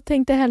mig. Jag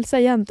tänkte hälsa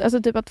igen.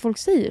 Alltså typ att folk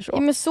säger så. Ja,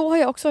 men så har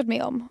jag också varit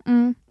med om.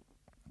 Mm.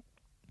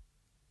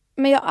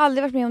 Men jag har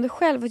aldrig varit med om det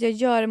själv att jag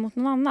gör det mot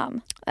någon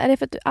annan. Är det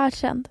för att du är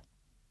känd?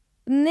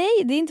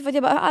 Nej, det är inte för att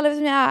jag bara alla vet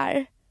vem jag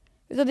är.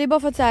 Utan det är bara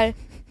för att så här,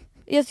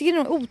 jag tycker det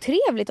är nog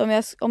otrevligt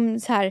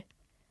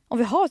om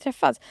vi har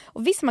träffats.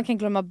 Och visst man kan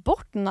glömma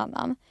bort någon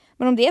annan.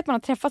 Men om det är att man har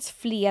träffats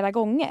flera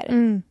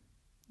gånger.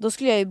 Då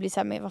skulle jag ju bli så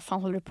här, men vad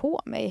fan håller du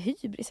på med?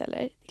 Hybris eller?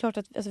 Det är klart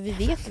att alltså, vi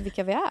vet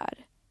vilka vi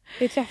är.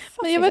 Vi träffas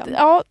men jag vet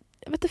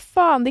inte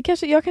fan. Jag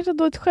kanske har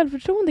dåligt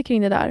självförtroende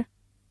kring det där.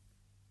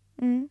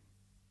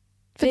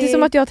 För det är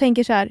som att jag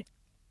tänker så här.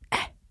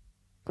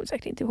 Kommer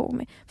säkert inte ihåg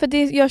mig. För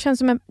det känns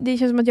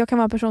som att jag kan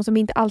vara en person som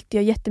inte alltid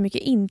gör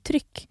jättemycket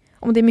intryck.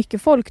 Om det är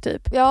mycket folk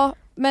typ. Ja,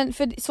 men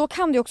för så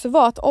kan det också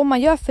vara att om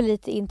man gör för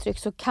lite intryck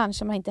så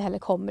kanske man inte heller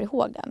kommer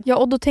ihåg den. Ja,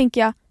 och då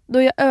tänker jag, då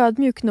är jag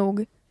ödmjuk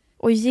nog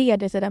och ger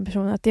det till den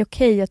personen att det är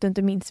okej att du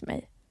inte minns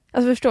mig.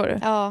 Alltså förstår du?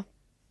 Ja.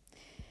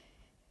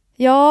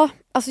 Ja,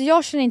 alltså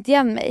jag känner inte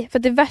igen mig. För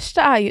det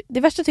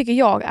värsta tycker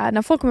jag är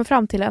när folk kommer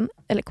fram till en,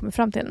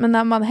 men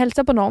när man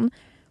hälsar på någon,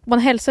 och man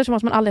hälsar som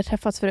att man aldrig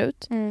träffats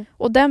förut,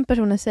 och den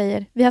personen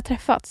säger, vi har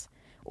träffats.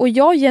 Och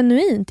jag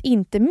genuint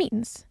inte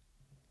minns.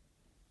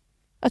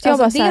 Att jag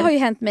alltså, bara det här, har ju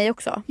hänt mig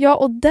också. Ja,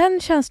 och den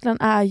känslan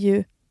är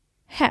ju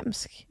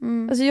hemsk.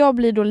 Alltså jag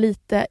blir då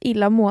lite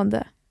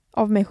illamående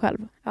av mig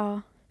själv.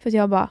 Ja. För att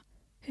jag bara,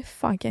 hur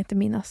fan kan jag inte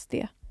minnas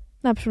det?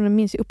 Den här personen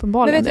minns ju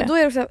uppenbarligen. Men vet du, då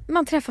är det också,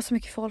 man träffar så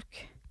mycket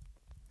folk.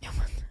 Ja,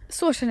 men.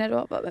 Så känner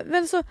jag då.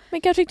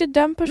 Men kanske inte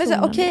den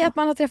personen. Okej att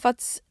man har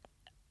träffats.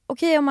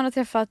 Okej om man har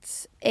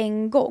träffats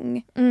en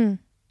gång.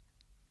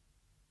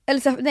 Eller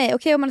så, nej,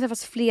 okej om man har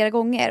träffats flera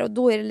gånger. Och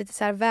då är det lite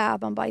så här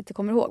väv man bara inte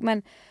kommer ihåg.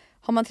 Men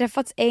har man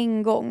träffats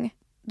en gång,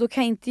 då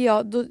kan inte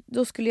jag,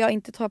 då skulle jag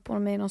inte ta på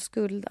mig någon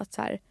skuld att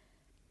så här.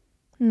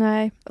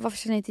 Nej. Varför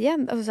känner jag inte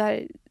igen? Alltså så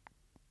här,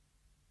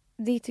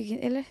 det tycker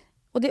eller.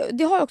 Och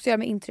det har också att göra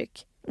med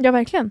intryck. Ja,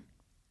 verkligen.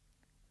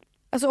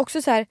 Alltså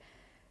också så här,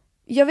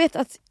 jag vet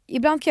att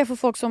ibland kan jag få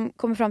folk som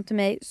kommer fram till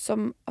mig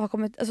som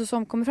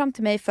kommer fram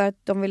till mig för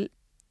att de vill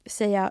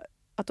säga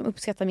att de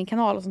uppskattar min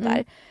kanal och sånt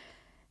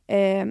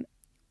där.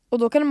 Och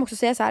då kan de också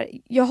säga så här,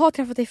 jag har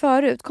träffat dig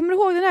förut. Kommer du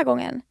ihåg den här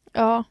gången?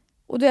 Ja.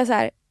 Och då är jag så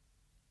här,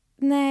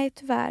 nej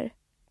tyvärr.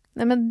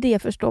 Nej, men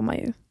det förstår man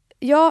ju.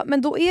 Ja,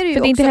 men då är det ju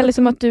för det är inte också heller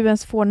som att du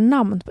ens får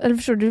namn. Eller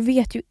förstår du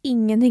vet ju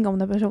ingenting om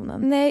den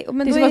personen. Nej, men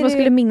det är då som att man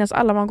skulle ju minnas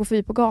alla man går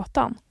förbi på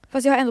gatan.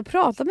 Fast jag har ändå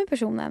pratat med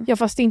personen. Ja,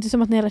 fast det är inte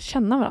som att ni alla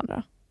känner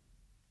varandra.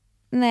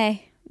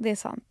 Nej, det är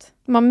sant.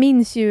 Man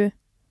minns ju.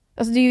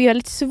 Alltså det är ju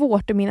väldigt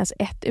svårt att minnas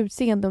ett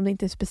utseende om det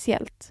inte är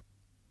speciellt.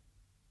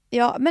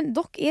 Ja, men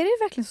dock är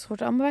det verkligen så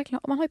svårt om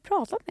man har ju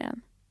pratat med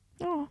den.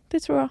 Ja, det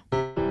tror jag.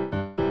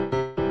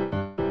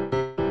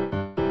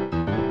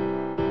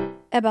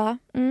 Ebba,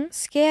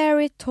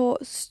 scary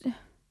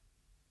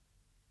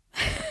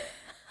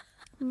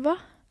Va?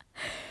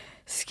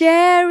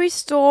 Scary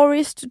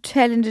stories to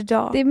tell in the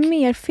dark. Det är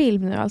mer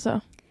film nu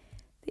alltså.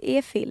 Det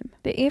är film.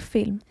 Det är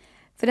film.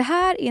 För det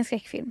här är en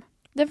skräckfilm.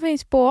 Den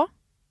finns på?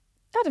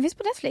 Ja, den finns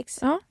på Netflix.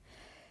 Ja.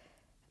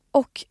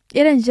 Och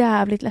är den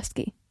jävligt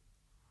läskig?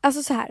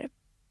 Alltså så här.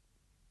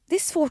 Det är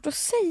svårt att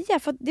säga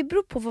för det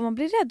beror på vad man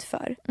blir rädd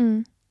för.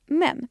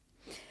 Men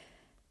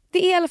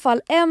det är i alla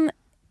fall en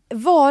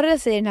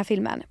varelse i den här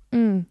filmen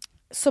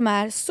som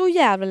är så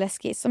jävla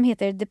läskig, som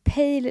heter The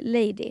Pale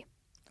Lady.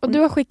 Och du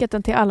har skickat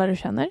den till alla du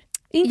känner?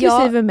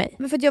 Inklusive mig.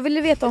 Men för att jag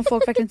ville veta om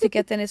folk verkligen tycker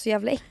att den är så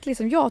jävla äcklig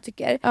som jag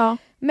tycker. Ja.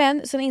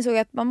 Men sen insåg jag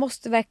att man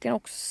måste verkligen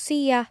också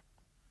se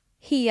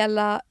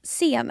hela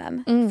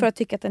scenen för att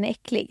tycka att den är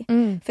äcklig.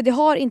 För det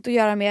har inte att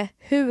göra med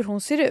hur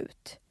hon ser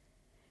ut.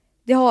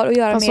 Det har att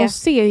göra med... Hon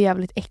ser ju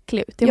jävligt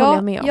äcklig ut, det håller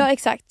jag med om. Ja,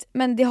 exakt.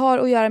 Men det har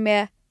att göra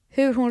med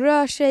hur hon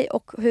rör sig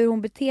och hur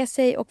hon beter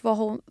sig och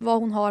vad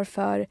hon har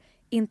för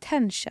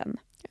intention.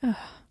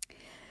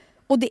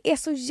 Och det är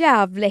så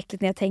jävla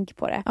äckligt när jag tänker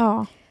på det.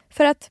 Ja.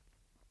 För att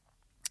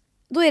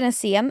då är det en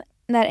scen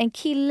när en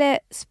kille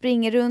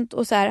springer runt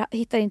och så här,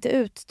 hittar inte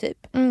ut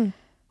typ.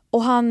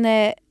 Och han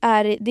det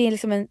är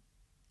liksom en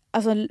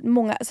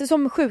många, alltså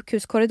som en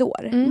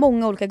sjukhuskorridor.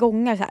 Många olika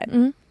gångar så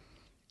här.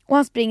 Och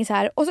han springer så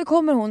här och så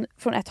kommer hon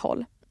från ett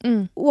håll.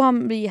 Och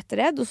han blir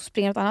jätterädd och så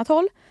springer åt ett annat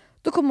håll.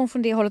 Då kommer hon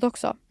från det hållet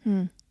också.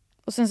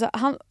 Och sen så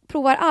han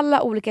provar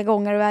alla olika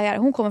gångar och vägar.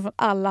 Hon kommer från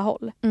alla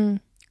håll.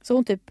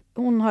 Så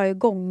hon har ju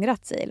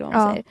gångrat sig eller vad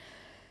man säger.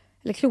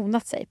 Eller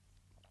klonat sig.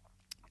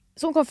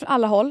 Så hon kommer från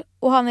alla håll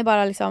och han är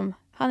bara liksom,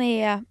 han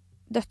är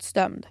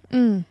dödsdömd.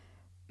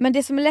 Men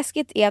det som är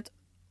läskigt är att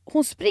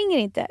hon springer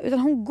inte utan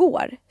hon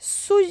går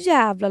så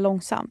jävla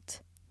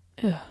långsamt.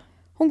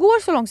 Hon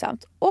går så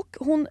långsamt och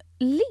hon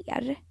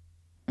ler.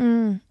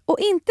 Och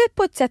inte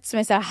på ett sätt som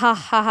är så här, ha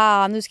ha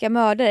ha, nu ska jag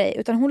mörda dig,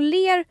 utan hon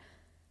ler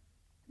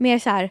mer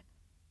så här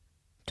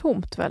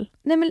tomt väl?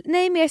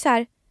 Nej, mer så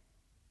här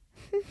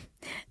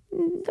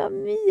vad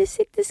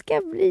mysigt det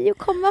ska bli att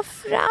komma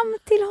fram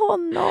till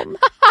honom.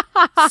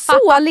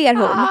 Så ler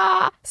hon.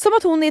 Som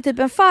att hon är typ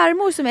en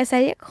farmor som är så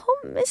här, jag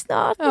kommer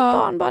snart, mitt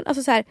barnbarn.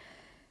 Alltså så här.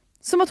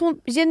 Som att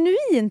hon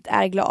genuint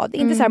är glad.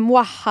 Inte så här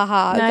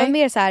mwahaha, utan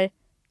mer så här,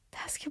 det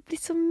här ska bli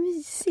så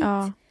mysigt.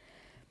 Ja.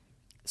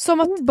 Som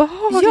att,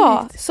 obehagligt.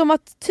 ja, som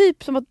att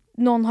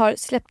någon har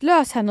släppt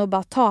lös henne och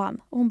bara ta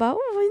han. Och hon bara,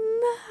 vad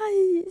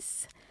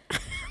nice.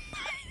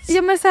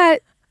 Ja, men så här,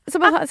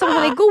 som att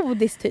han är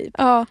godis typ.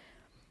 Ja.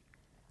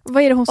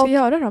 Vad är det hon ska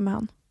göra då med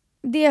han?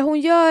 Det hon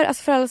gör,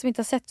 alltså för alla som inte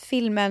har sett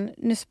filmen,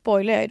 nu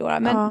spoilar jag ju då,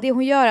 men det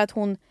hon gör är att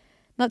hon,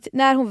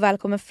 när hon väl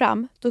kommer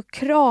fram, då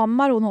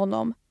kramar hon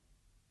honom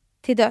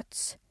till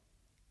döds.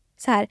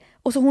 Så här.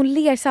 Och så hon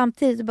ler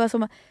samtidigt, bara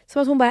som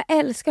att hon bara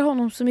älskar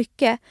honom så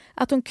mycket.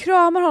 Att hon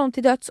kramar honom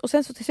till döds och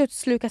sen så till slut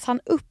slukas han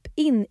upp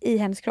in i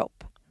hennes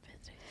kropp.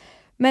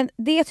 Men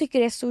det jag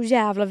tycker är så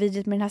jävla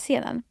vidrigt med den här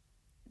scenen,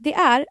 det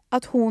är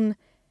att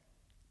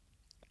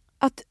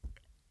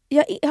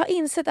jag har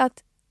insett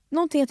att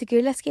någonting jag tycker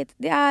är läskigt,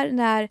 det är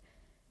när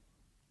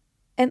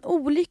en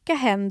olycka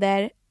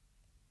händer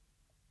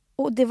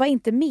och det var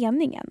inte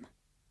meningen.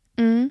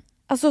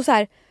 Alltså så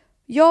här,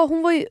 ja,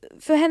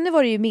 för henne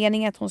var det ju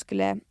meningen att hon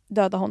skulle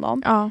döda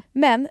honom. Ja.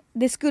 Men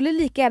det skulle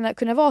lika gärna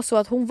kunna vara så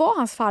att hon var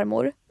hans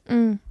farmor.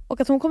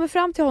 Och att hon kommer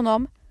fram till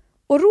honom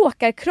och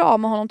råkar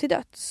krama honom till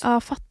döds.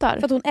 Ja, fattar.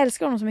 För att hon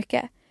älskar honom så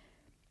mycket.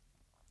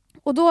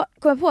 Och då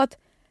kom jag på att,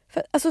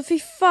 alltså fy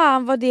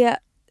fan vad det...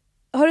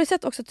 Har du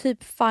sett också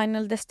typ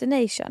Final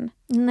Destination?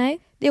 Nej.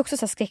 Det är också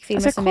så här skräckfilmer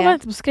alltså, som jag kollar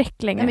inte på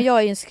skräck längre. Nej, men jag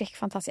är ju en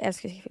skräckfantast, jag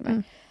älskar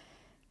skräckfilmer.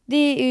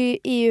 Det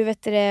är ju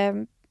vet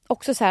du,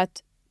 också så här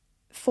att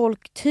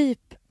folk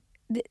typ...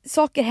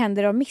 saker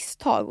händer av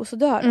misstag och så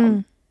dör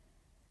de.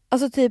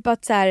 Alltså typ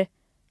att så här...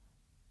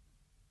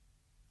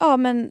 Ja,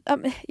 men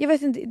jag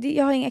vet inte,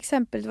 jag har inga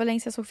exempel, det var länge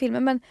sedan jag såg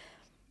filmen, men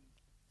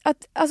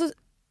att alltså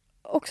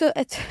också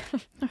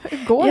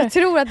jag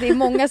tror att det är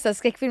många så här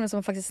skräckfilmer som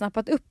har faktiskt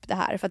snappat upp det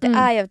här för att det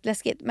är jävligt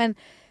läskigt, men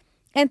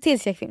en till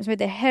skräckfilm som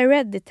heter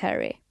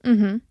Hereditary.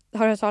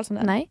 Har du hört talas om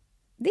den? Nej.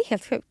 Det är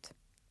helt sjukt.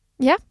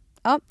 Ja.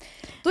 Ja.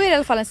 Då är det i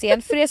alla fall en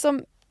scen, för er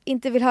som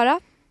inte vill höra,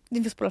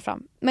 ni får spola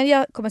fram, men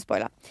jag kommer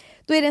spoila.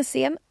 Då är det en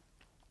scen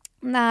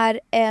när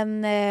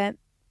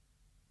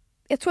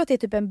jag tror att det är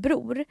typ en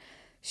bror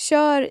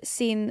kör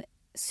sin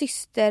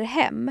syster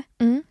hem.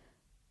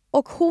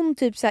 Och hon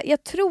typ så här,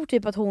 jag tror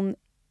typ att hon,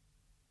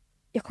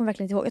 jag kommer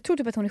verkligen inte ihåg, jag tror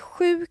typ att hon är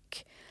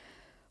sjuk.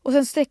 Och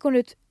sen sträcker hon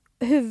ut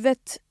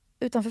huvudet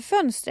utanför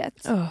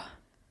fönstret.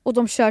 Och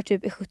de kör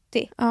typ i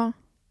 70.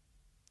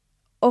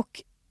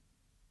 Och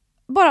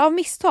bara av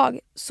misstag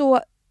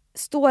så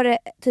står det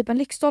typ en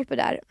lyktstolpe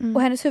där.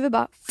 Och hennes huvud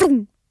bara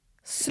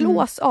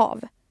slås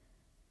av.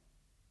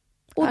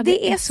 Och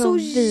det är så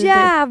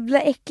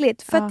jävla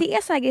äckligt. För att det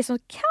är så här grejer som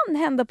kan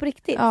hända på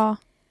riktigt.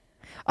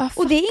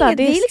 Och det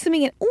är liksom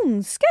ingen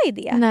ondska i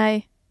det.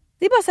 Nej.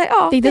 Det är bara så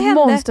här, det är inte ett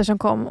monster som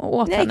kom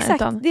åt henne. Exakt.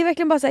 Utan... Det är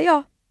verkligen bara så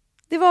här,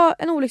 det var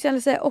en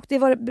olyckshändelse och det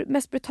var det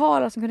mest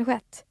brutala som kunde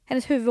skett.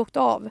 Hennes huvud åkte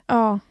av.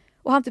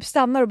 Och han typ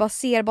stannar och bara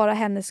ser bara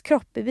hennes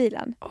kropp i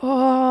bilen.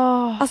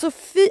 Alltså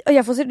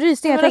jag får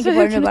rysningar när jag tänker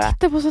på det nu bara. Hur kan du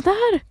titta på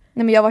sådär?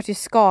 Nej, men jag var ju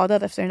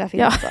skadad efter den där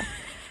filmen.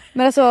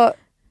 Men alltså,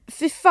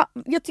 fy fan,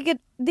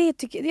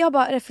 jag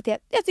bara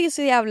reflekterat. Jag tycker det är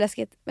så jävla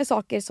läskigt med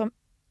saker som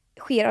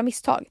sker av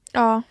misstag.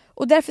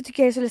 Och därför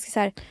tycker jag det är så läskigt så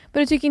här.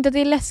 Men du tycker inte att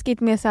det är läskigt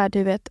med så här,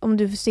 du vet, om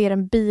du ser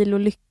en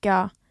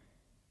bilolycka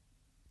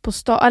på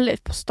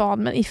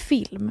stan, men i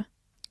film?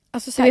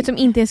 Alltså så här, du vet, som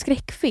inte är en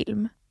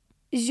skräckfilm.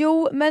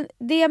 Jo, men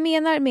det jag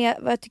menar med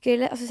vad jag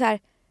tycker är, alltså så här,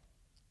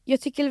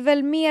 jag tycker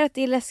väl mer att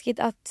det är läskigt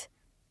att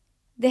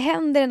det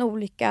händer en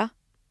olycka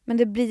men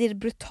det blir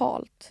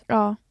brutalt.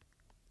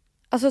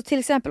 Alltså till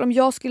exempel om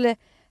jag skulle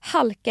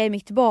halka i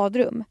mitt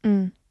badrum.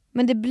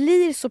 Men det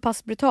blir så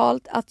pass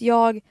brutalt att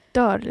jag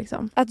dör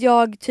liksom. Att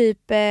jag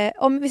typ,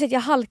 om vi säger att jag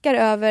halkar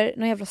över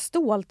någon jävla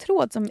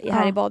ståltråd som är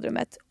här i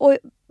badrummet och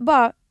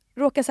bara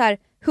råkar så här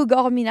hugga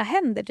av mina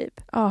händer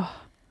typ.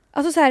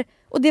 Alltså så här,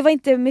 och det var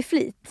inte med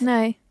flit.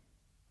 Nej.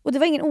 Och det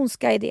var ingen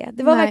ondska i det.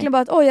 Det var verkligen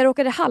bara att jag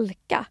råkade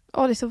halka. Det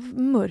är så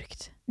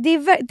mörkt. Det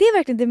är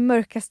verkligen det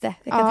mörkaste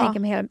jag kan tänka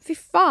mig hela. Fy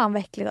fan vad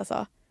äckligt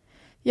alltså.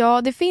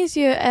 Ja, det finns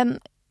ju en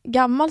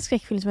gammal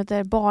skräckfilm som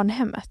heter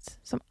Barnhemmet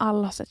som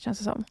alla har sett, känns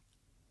det som.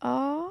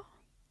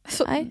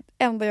 Så Nej.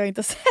 Enda jag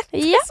inte sett.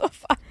 Ja.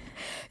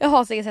 Jag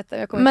har säkert sett den,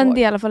 jag kommer men inte ihåg.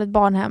 det är i alla fall ett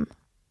barnhem.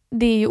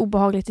 Det är ju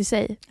obehagligt i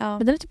sig.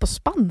 Men den är typ på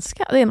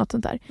spanska. Det är något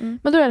sånt där. Men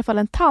då är det i alla fall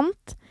en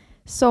tant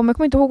som, jag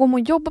kommer inte ihåg om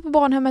hon jobbar på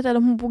barnhemmet eller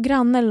om hon bor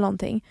granne eller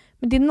någonting.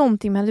 Men det är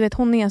någonting med henne. Du vet,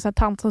 hon är en sån här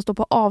tant som står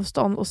på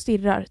avstånd och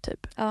stirrar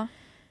typ.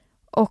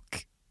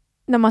 Och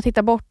när man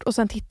tittar bort och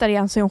sen tittar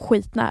igen så är hon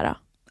skitnära.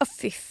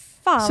 Fy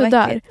fan så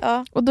där.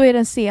 Och då är det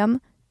en scen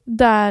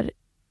där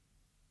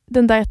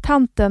den där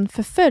tanten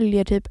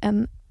förföljer typ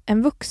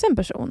en vuxen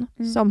person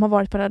som har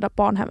varit på det där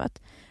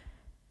barnhemmet.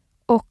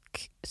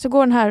 Och så går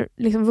den här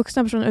liksom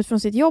vuxna personen ut från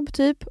sitt jobb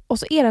typ, och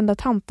så är den där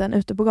tanten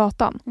ute på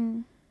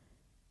gatan.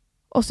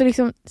 Och så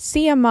liksom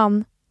ser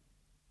man,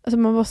 alltså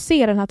man bara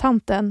ser den här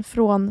tanten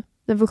från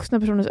den vuxna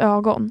personens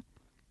ögon.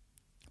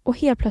 Och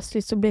helt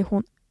plötsligt så blir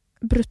hon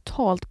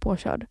brutalt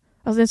påkörd.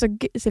 Alltså det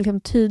är en så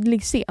liksom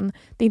tydlig scen.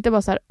 Det är inte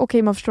bara så här,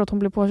 okej, man förstår att hon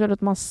blir påkörd,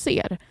 att man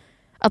ser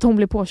att hon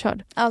blir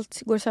påkörd.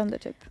 Allt går sönder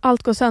typ.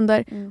 Allt går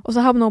sönder. Och så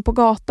hamnar hon på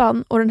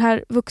gatan och den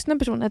här vuxna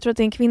personen, jag tror att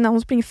det är en kvinna,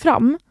 hon springer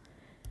fram.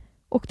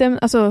 Och den,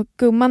 alltså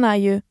gumman är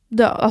ju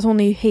död. Alltså hon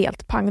är ju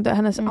helt pangdöd.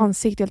 Hennes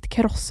ansikte är helt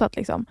krossat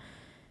liksom.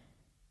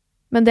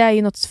 Men det är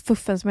ju något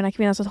fuffens med den här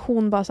kvinnan så att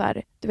hon bara så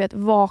här, du vet,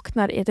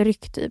 vaknar i ett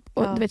ryck typ.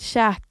 Och du vet,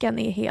 käken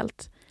är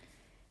helt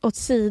åt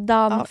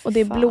sidan och det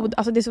är blod.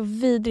 Alltså det är så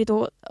vidrigt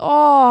och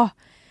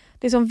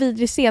det är så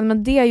vidrig scen,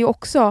 men det är ju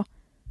också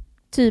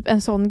typ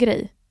en sån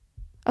grej.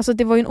 Alltså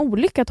det var ju en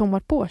olycka att hon var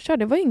påkörd.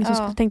 Det var ju ingen som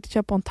skulle tänkt att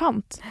köpa en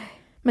tant.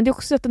 Men det är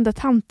också att den där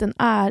tanten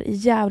är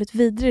jävligt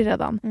vidrig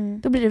redan.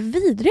 Då blir det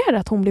vidrigare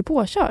att hon blir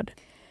påkörd.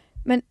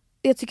 Men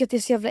jag tycker att det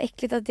är så jävla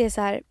äckligt att det är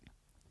så här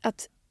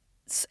att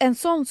en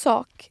sån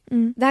sak,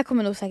 det här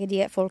kommer nog säkert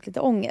ge folk lite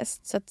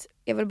ångest, så att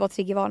jag vill bara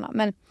triggervarna,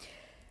 men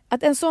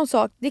att en sån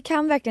sak, det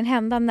kan verkligen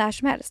hända när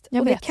som helst.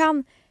 Och det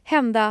kan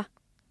hända,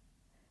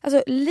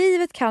 alltså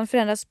livet kan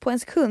förändras på en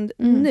sekund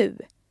nu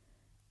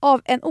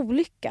av en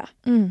olycka.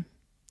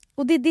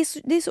 Och det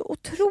är så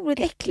otroligt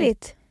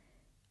äckligt.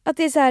 Att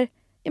det är så här,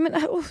 jag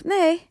menar,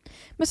 nej.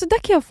 Men så där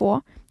kan jag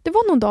få. Det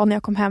var någon dag när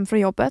jag kom hem från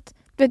jobbet.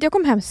 Jag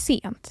kom hem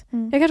sent.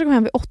 Jag kanske kom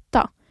hem vid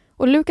 8.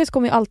 Och Lukas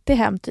kom ju alltid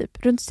hem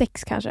typ runt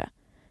 6 kanske.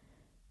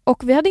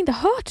 Och vi hade inte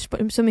hört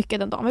så mycket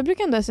den dagen. Vi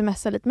brukar ändå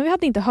smsa lite, men vi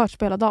hade inte hört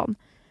på hela dagen.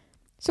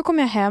 Så kom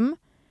jag hem,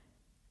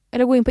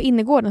 eller går in på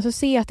innergården, så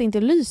ser jag att det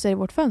inte lyser i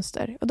vårt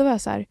fönster. Och då var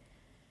jag så här,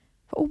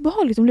 vad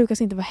obehagligt om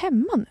Lukas inte var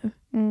hemma nu.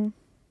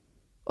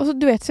 Och så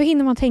du vet, så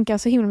hinner man tänka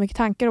så himla mycket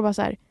tankar och bara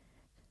så här,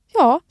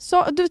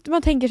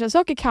 man tänker så här,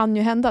 saker kan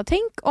ju hända.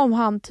 Tänk om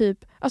han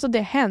typ, alltså det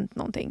har hänt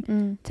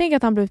någonting. Tänk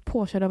att han blivit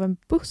påkörd av en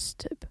buss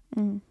typ.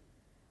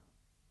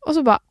 Och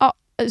så bara,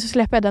 så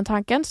släpper jag den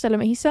tanken, ställer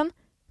mig i hissen,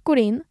 går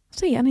in,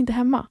 så är han inte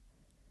hemma.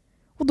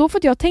 Och då för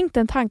att jag tänkt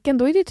den tanken,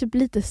 då är det typ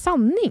lite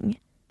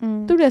sanning.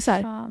 Då blir det så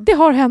här, det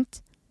har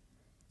hänt.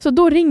 Så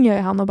då ringer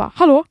jag han och bara,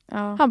 hallå?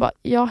 Han bara,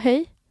 ja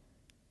hej.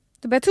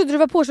 Jag trodde du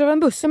var påkörd av en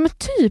buss. Ja men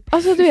typ,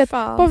 alltså du vet,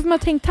 bara för att man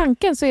tänkt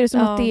tanken så är det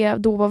som att det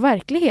då var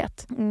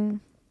verklighet.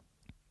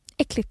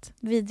 Äckligt.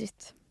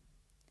 Vidrigt.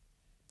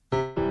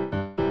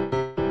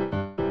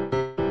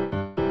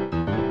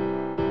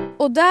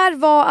 Och där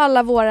var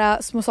alla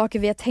våra små saker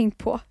vi har tänkt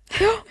på.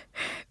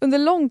 Under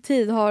lång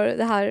tid har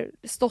det här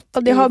stått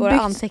i våra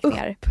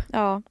anteckningar. Upp.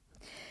 Ja.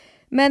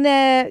 Men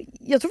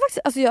jag tror faktiskt,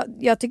 alltså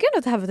jag tycker ändå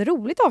att det här var ett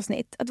roligt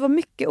avsnitt. Att det var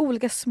mycket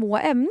olika små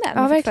ämnen.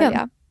 Ja,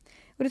 verkligen.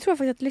 Och det tror jag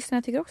faktiskt att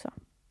lyssnarna tycker också.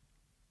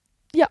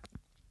 Ja.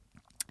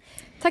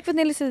 Tack för att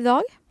ni lyssnade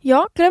idag.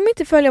 Ja, glöm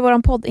inte följa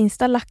våran podd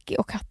Insta Lucky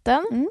och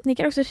katten. Ni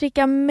kan också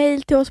skicka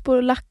mejl till oss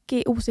på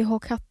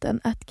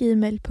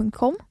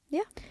luckyochkatten@gmail.com.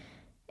 Ja.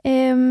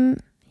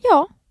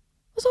 Ja.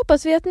 Och så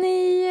hoppas vi att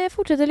ni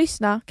fortsätter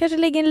lyssna. Kanske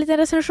lägger en liten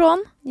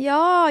recension.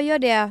 Ja, gör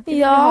det.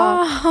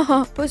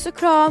 Ja. Puss och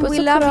kram. Puss We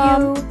och love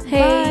kram. you.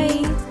 Hej.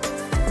 Bye.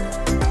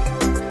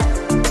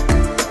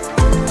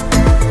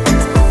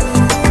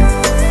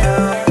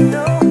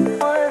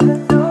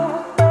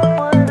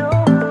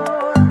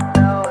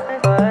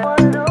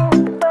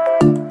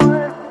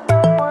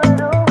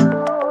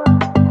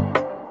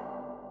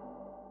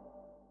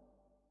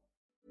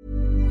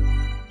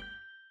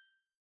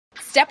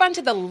 Step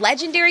onto the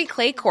legendary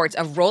clay courts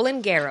of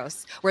Roland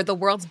Garros, where the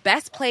world's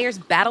best players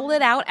battle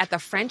it out at the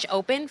French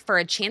Open for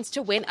a chance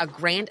to win a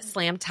Grand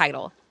Slam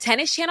title.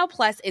 Tennis Channel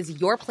Plus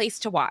is your place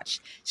to watch.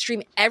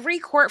 Stream every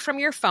court from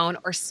your phone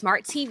or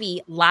smart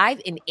TV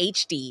live in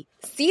HD.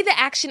 See the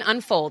action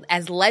unfold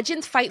as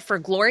legends fight for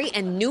glory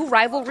and new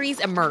rivalries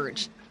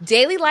emerge.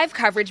 Daily live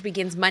coverage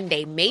begins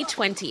Monday, May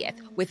 20th,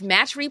 with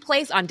match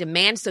replays on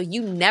demand so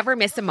you never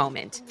miss a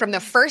moment. From the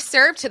first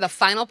serve to the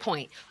final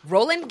point,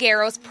 Roland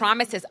Garros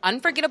promises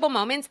unforgettable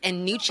moments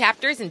and new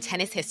chapters in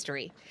tennis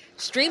history.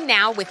 Stream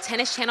now with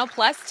Tennis Channel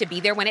Plus to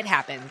be there when it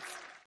happens.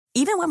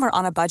 Even when we're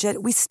on a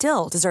budget, we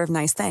still deserve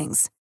nice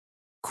things.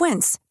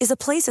 Quince is a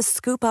place to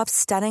scoop up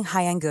stunning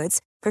high-end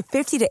goods for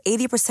 50 to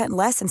 80%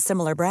 less than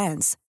similar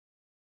brands.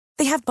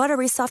 They have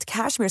buttery soft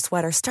cashmere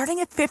sweaters starting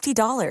at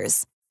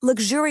 $50,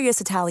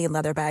 luxurious Italian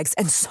leather bags,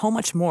 and so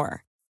much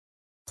more.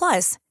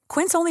 Plus,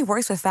 Quince only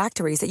works with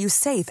factories that use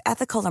safe,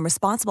 ethical, and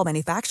responsible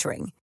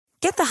manufacturing.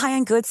 Get the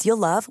high-end goods you'll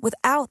love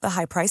without the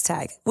high price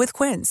tag with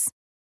Quince.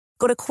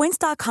 Go to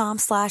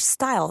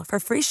quince.com/style for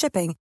free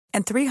shipping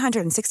and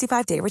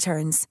 365-day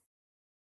returns.